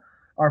Columbia,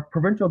 our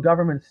provincial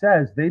government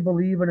says they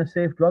believe in a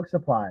safe drug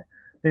supply.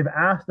 They've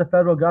asked the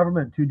federal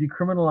government to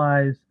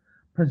decriminalize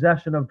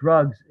possession of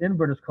drugs in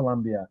British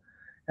Columbia.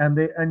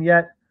 And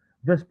yet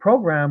this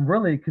program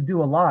really could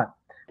do a lot.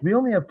 We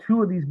only have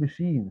two of these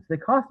machines. They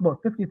cost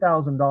about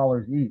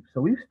 $50,000 each.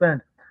 So we've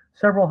spent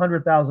several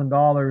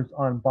 $100,000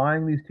 on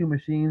buying these two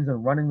machines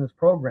and running this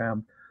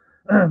program.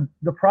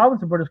 The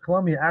province of British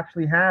Columbia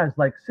actually has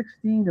like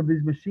 16 of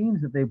these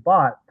machines that they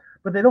bought,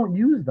 but they don't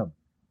use them.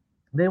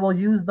 They will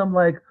use them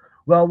like,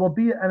 well, we'll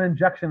be at an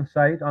injection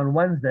site on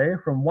Wednesday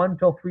from 1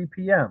 till 3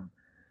 p.m.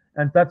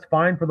 And that's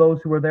fine for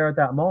those who are there at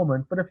that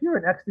moment. But if you're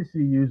an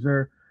ecstasy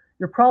user,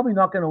 you're probably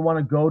not going to want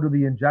to go to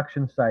the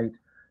injection site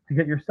to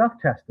get your stuff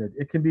tested.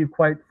 It can be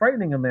quite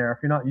frightening in there if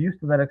you're not used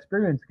to that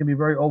experience. It can be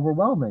very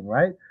overwhelming,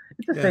 right?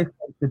 It's a safe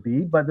place to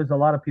be, but there's a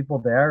lot of people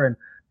there and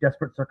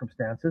desperate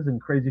circumstances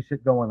and crazy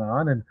shit going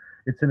on, and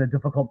it's in a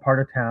difficult part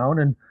of town,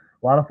 and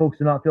a lot of folks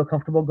do not feel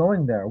comfortable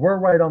going there. We're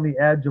right on the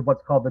edge of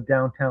what's called the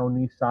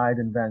downtown east side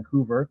in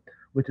Vancouver,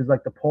 which is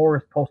like the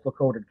poorest postal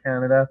code in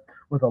Canada,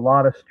 with a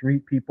lot of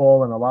street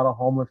people and a lot of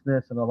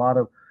homelessness and a lot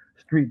of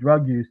street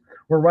drug use.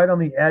 We're right on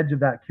the edge of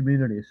that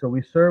community. So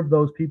we serve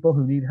those people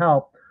who need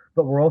help,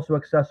 but we're also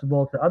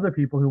accessible to other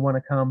people who want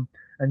to come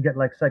and get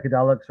like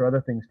psychedelics or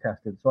other things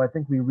tested. So I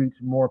think we reach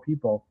more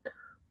people.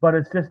 But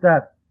it's just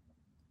that,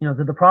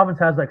 the province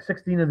has like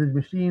 16 of these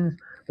machines.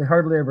 They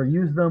hardly ever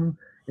use them.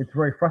 It's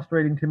very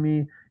frustrating to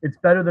me. It's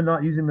better than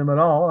not using them at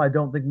all. I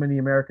don't think many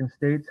American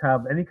states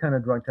have any kind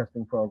of drug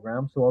testing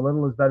program. So a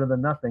little is better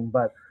than nothing.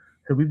 But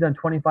so we've done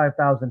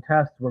 25,000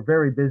 tests. We're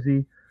very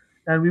busy.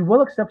 And we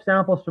will accept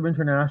samples from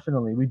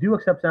internationally. We do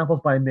accept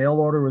samples by mail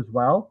order as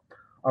well.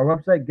 Our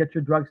website,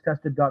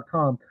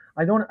 getyourdrugstested.com.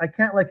 I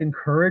can't like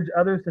encourage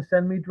others to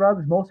send me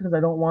drugs, mostly because I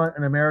don't want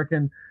an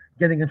American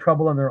getting in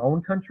trouble in their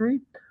own country.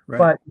 Right.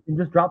 But you can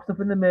just drop stuff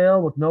in the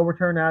mail with no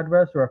return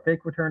address or a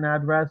fake return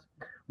address.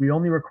 We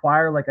only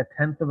require like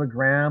 1/10 of a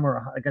gram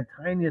or like a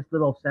tiniest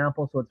little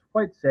sample, so it's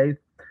quite safe.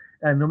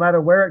 And no matter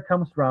where it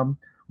comes from,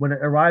 when it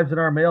arrives in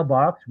our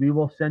mailbox, we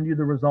will send you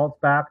the results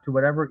back to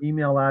whatever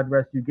email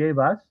address you gave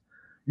us,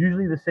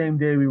 usually the same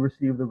day we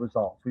receive the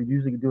results. We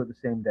usually do it the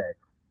same day.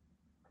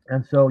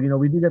 And so,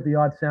 we do get the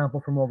odd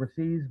sample from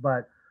overseas,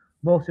 but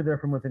mostly they're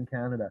from within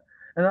Canada.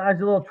 And as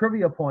a little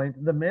trivia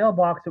point, the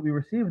mailbox that we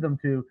receive them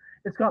to,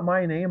 it's got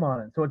my name on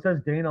it. So it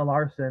says Dana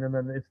Larsen, and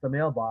then it's the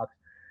mailbox.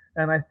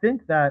 And I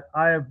think that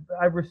I've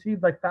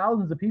received like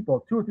thousands of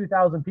people, 2,000 or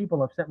 3,000 people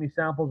have sent me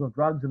samples of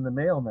drugs in the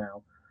mail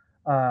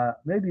now,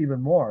 maybe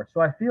even more. So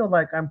I feel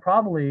like I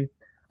probably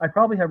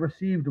have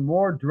received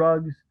more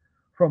drugs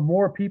from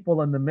more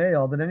people in the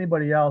mail than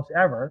anybody else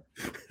ever.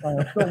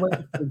 I'm still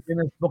waiting for the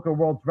Guinness Book of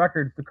World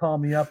Records to call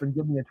me up and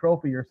give me a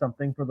trophy or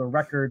something for the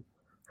record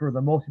for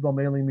the most people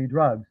mailing me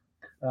drugs.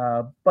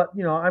 But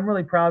I'm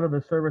really proud of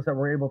the service that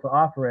we're able to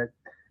offer it,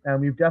 and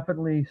we've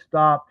definitely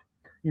stopped,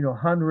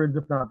 hundreds,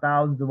 if not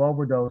thousands, of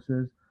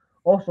overdoses.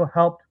 Also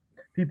helped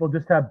people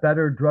just have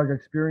better drug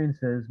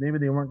experiences. Maybe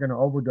they weren't going to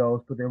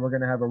overdose, but they were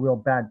going to have a real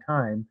bad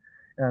time,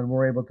 and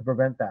we're able to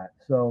prevent that.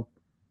 So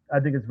I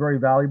think it's very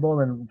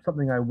valuable and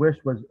something I wish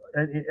was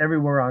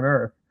everywhere on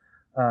earth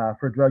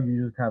for drug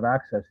users to have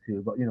access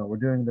to. But we're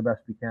doing the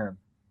best we can.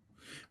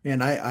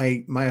 And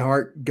I my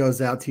heart goes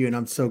out to you, and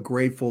I'm so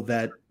grateful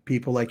that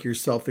people like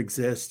yourself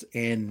exist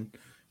and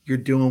you're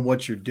doing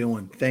what you're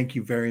doing. Thank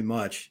you very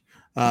much.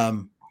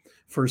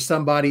 For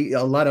somebody,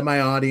 a lot of my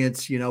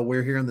audience,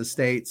 we're here in the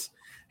States.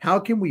 How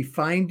can we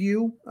find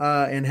you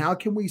and how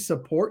can we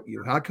support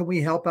you? How can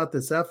we help out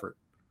this effort?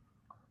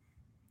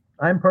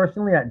 I'm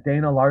personally at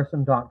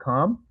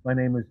danalarsen.com. My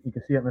name is, you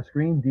can see it on the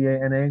screen,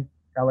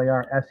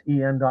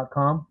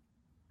 DANALARSEN.com.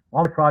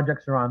 All the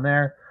projects are on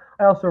there.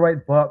 I also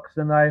write books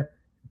and I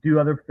do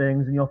other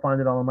things, and you'll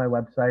find it all on my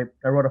website.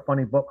 I wrote a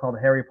funny book called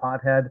Harry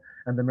Pothead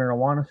and the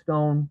Marijuana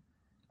Stone.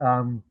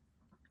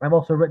 I've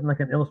also written like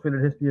an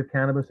illustrated history of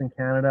cannabis in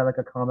Canada, like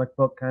a comic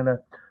book kind of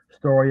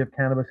story of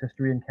cannabis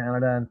history in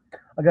Canada. And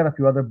I got a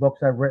few other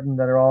books I've written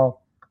that are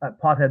all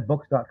at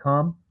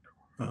potheadbooks.com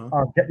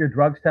or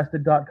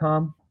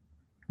getyourdrugstested.com.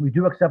 We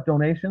do accept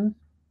donations.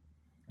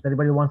 If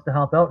anybody wants to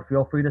help out,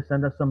 feel free to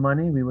send us some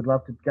money. We would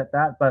love to get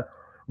that. But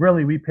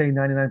really, we pay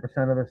 99%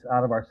 of this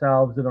out of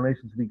ourselves. The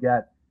donations we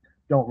get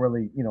don't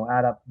really,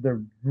 add up.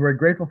 They're very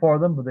grateful for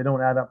them, but they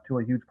don't add up to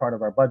a huge part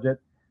of our budget.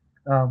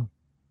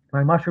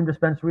 My mushroom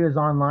dispensary is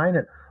online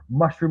at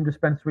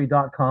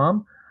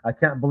mushroomdispensary.com. I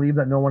can't believe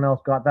that no one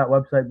else got that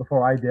website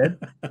before I did.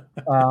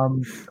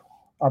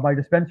 My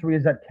dispensary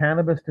is at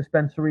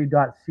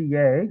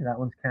cannabisdispensary.ca. That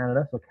one's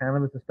Canada, so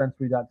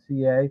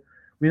cannabisdispensary.ca.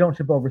 We don't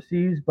ship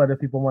overseas, but if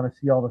people want to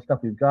see all the stuff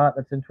we've got,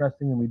 that's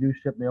interesting, and we do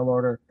ship mail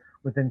order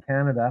within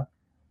Canada.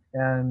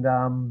 And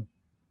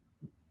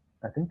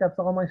I think that's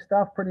all my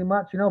stuff pretty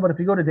much, but if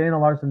you go to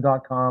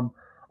danalarsen.com,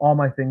 all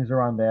my things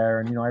are on there.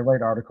 And, I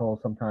write articles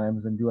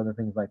sometimes and do other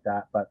things like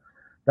that, but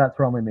that's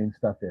where all my main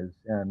stuff is.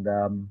 And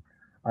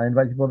I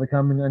invite people to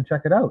come and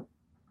check it out.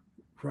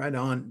 Right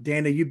on.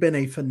 Dana, you've been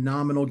a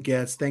phenomenal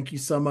guest. Thank you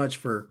so much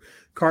for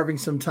carving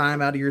some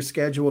time out of your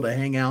schedule to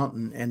hang out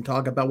and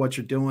talk about what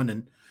you're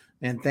doing.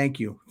 And thank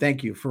you.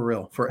 Thank you for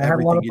real, for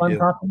everything you do. I had a lot of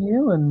fun talking to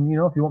you. And,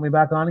 if you want me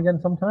back on again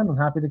sometime, I'm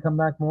happy to come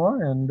back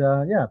more. And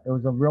it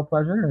was a real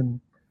pleasure. And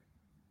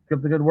keep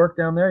up the good work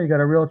down there. You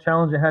got a real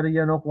challenge ahead of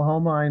you in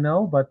Oklahoma, I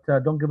know, but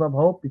don't give up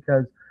hope,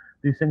 because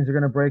these things are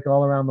going to break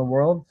all around the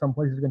world. Some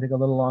places are going to take a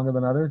little longer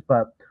than others,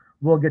 but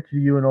we'll get to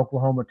you in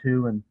Oklahoma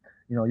too, and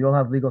you'll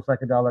have legal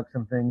psychedelics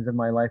and things in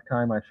my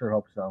lifetime. I sure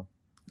hope so.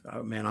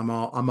 Oh man, I'm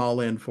all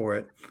in for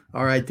it.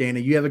 All right, Dana,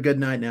 you have a good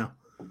night now.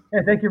 Hey,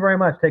 thank you very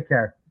much. Take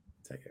care.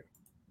 Take care.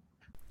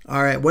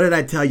 All right, what did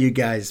I tell you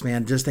guys,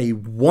 man? Just a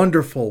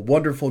wonderful,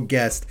 wonderful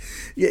guest.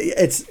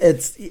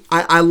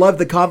 I love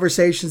the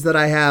conversations that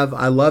I have.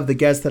 I love the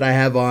guests that I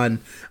have on.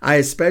 I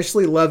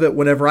especially love it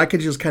whenever I could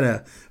just kind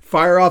of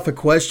fire off a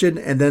question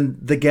and then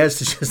the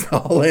guest is just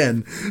all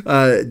in.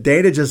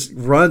 Dana just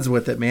runs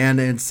with it, man.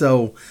 And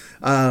so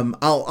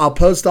I'll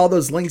post all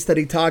those links that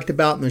he talked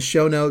about in the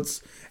show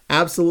notes.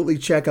 Absolutely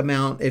check them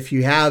out. If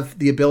you have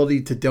the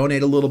ability to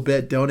donate a little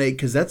bit, donate,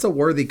 because that's a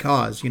worthy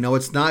cause.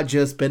 It's not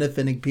just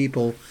benefiting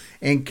people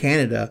in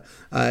Canada.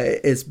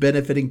 It's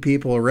benefiting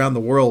people around the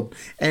world.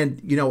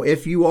 And,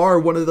 if you are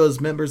one of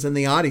those members in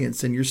the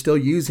audience and you're still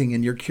using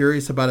and you're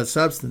curious about a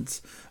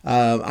substance,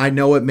 I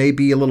know it may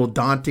be a little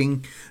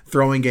daunting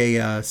throwing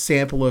a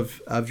sample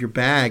of your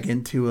bag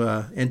into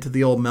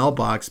the old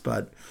mailbox,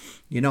 but,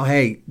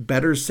 hey,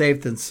 better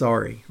safe than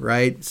sorry,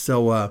 right?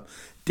 So,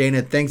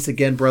 Dana, thanks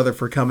again, brother,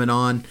 for coming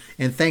on,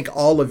 and thank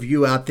all of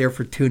you out there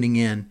for tuning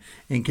in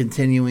and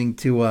continuing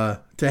to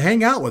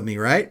hang out with me,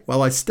 right?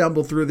 While I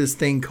stumble through this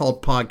thing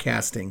called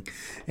podcasting.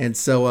 And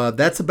so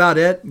that's about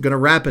it. I'm going to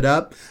wrap it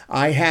up.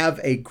 I have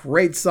a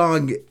great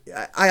song.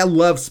 I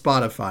love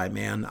Spotify,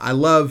 man. I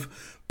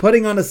love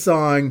putting on a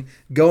song,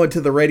 going to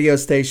the radio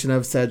station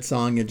of said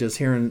song and just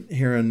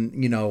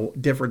hearing,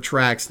 different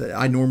tracks that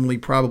I normally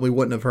probably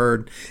wouldn't have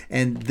heard.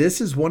 And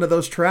this is one of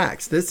those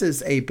tracks. This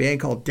is a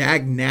band called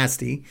Dag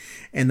Nasty,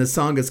 and the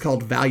song is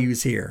called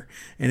Values Here.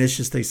 And it's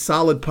just a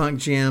solid punk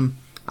jam.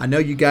 I know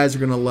you guys are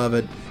going to love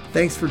it.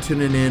 Thanks for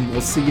tuning in.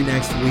 We'll see you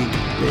next week.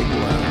 Big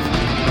love.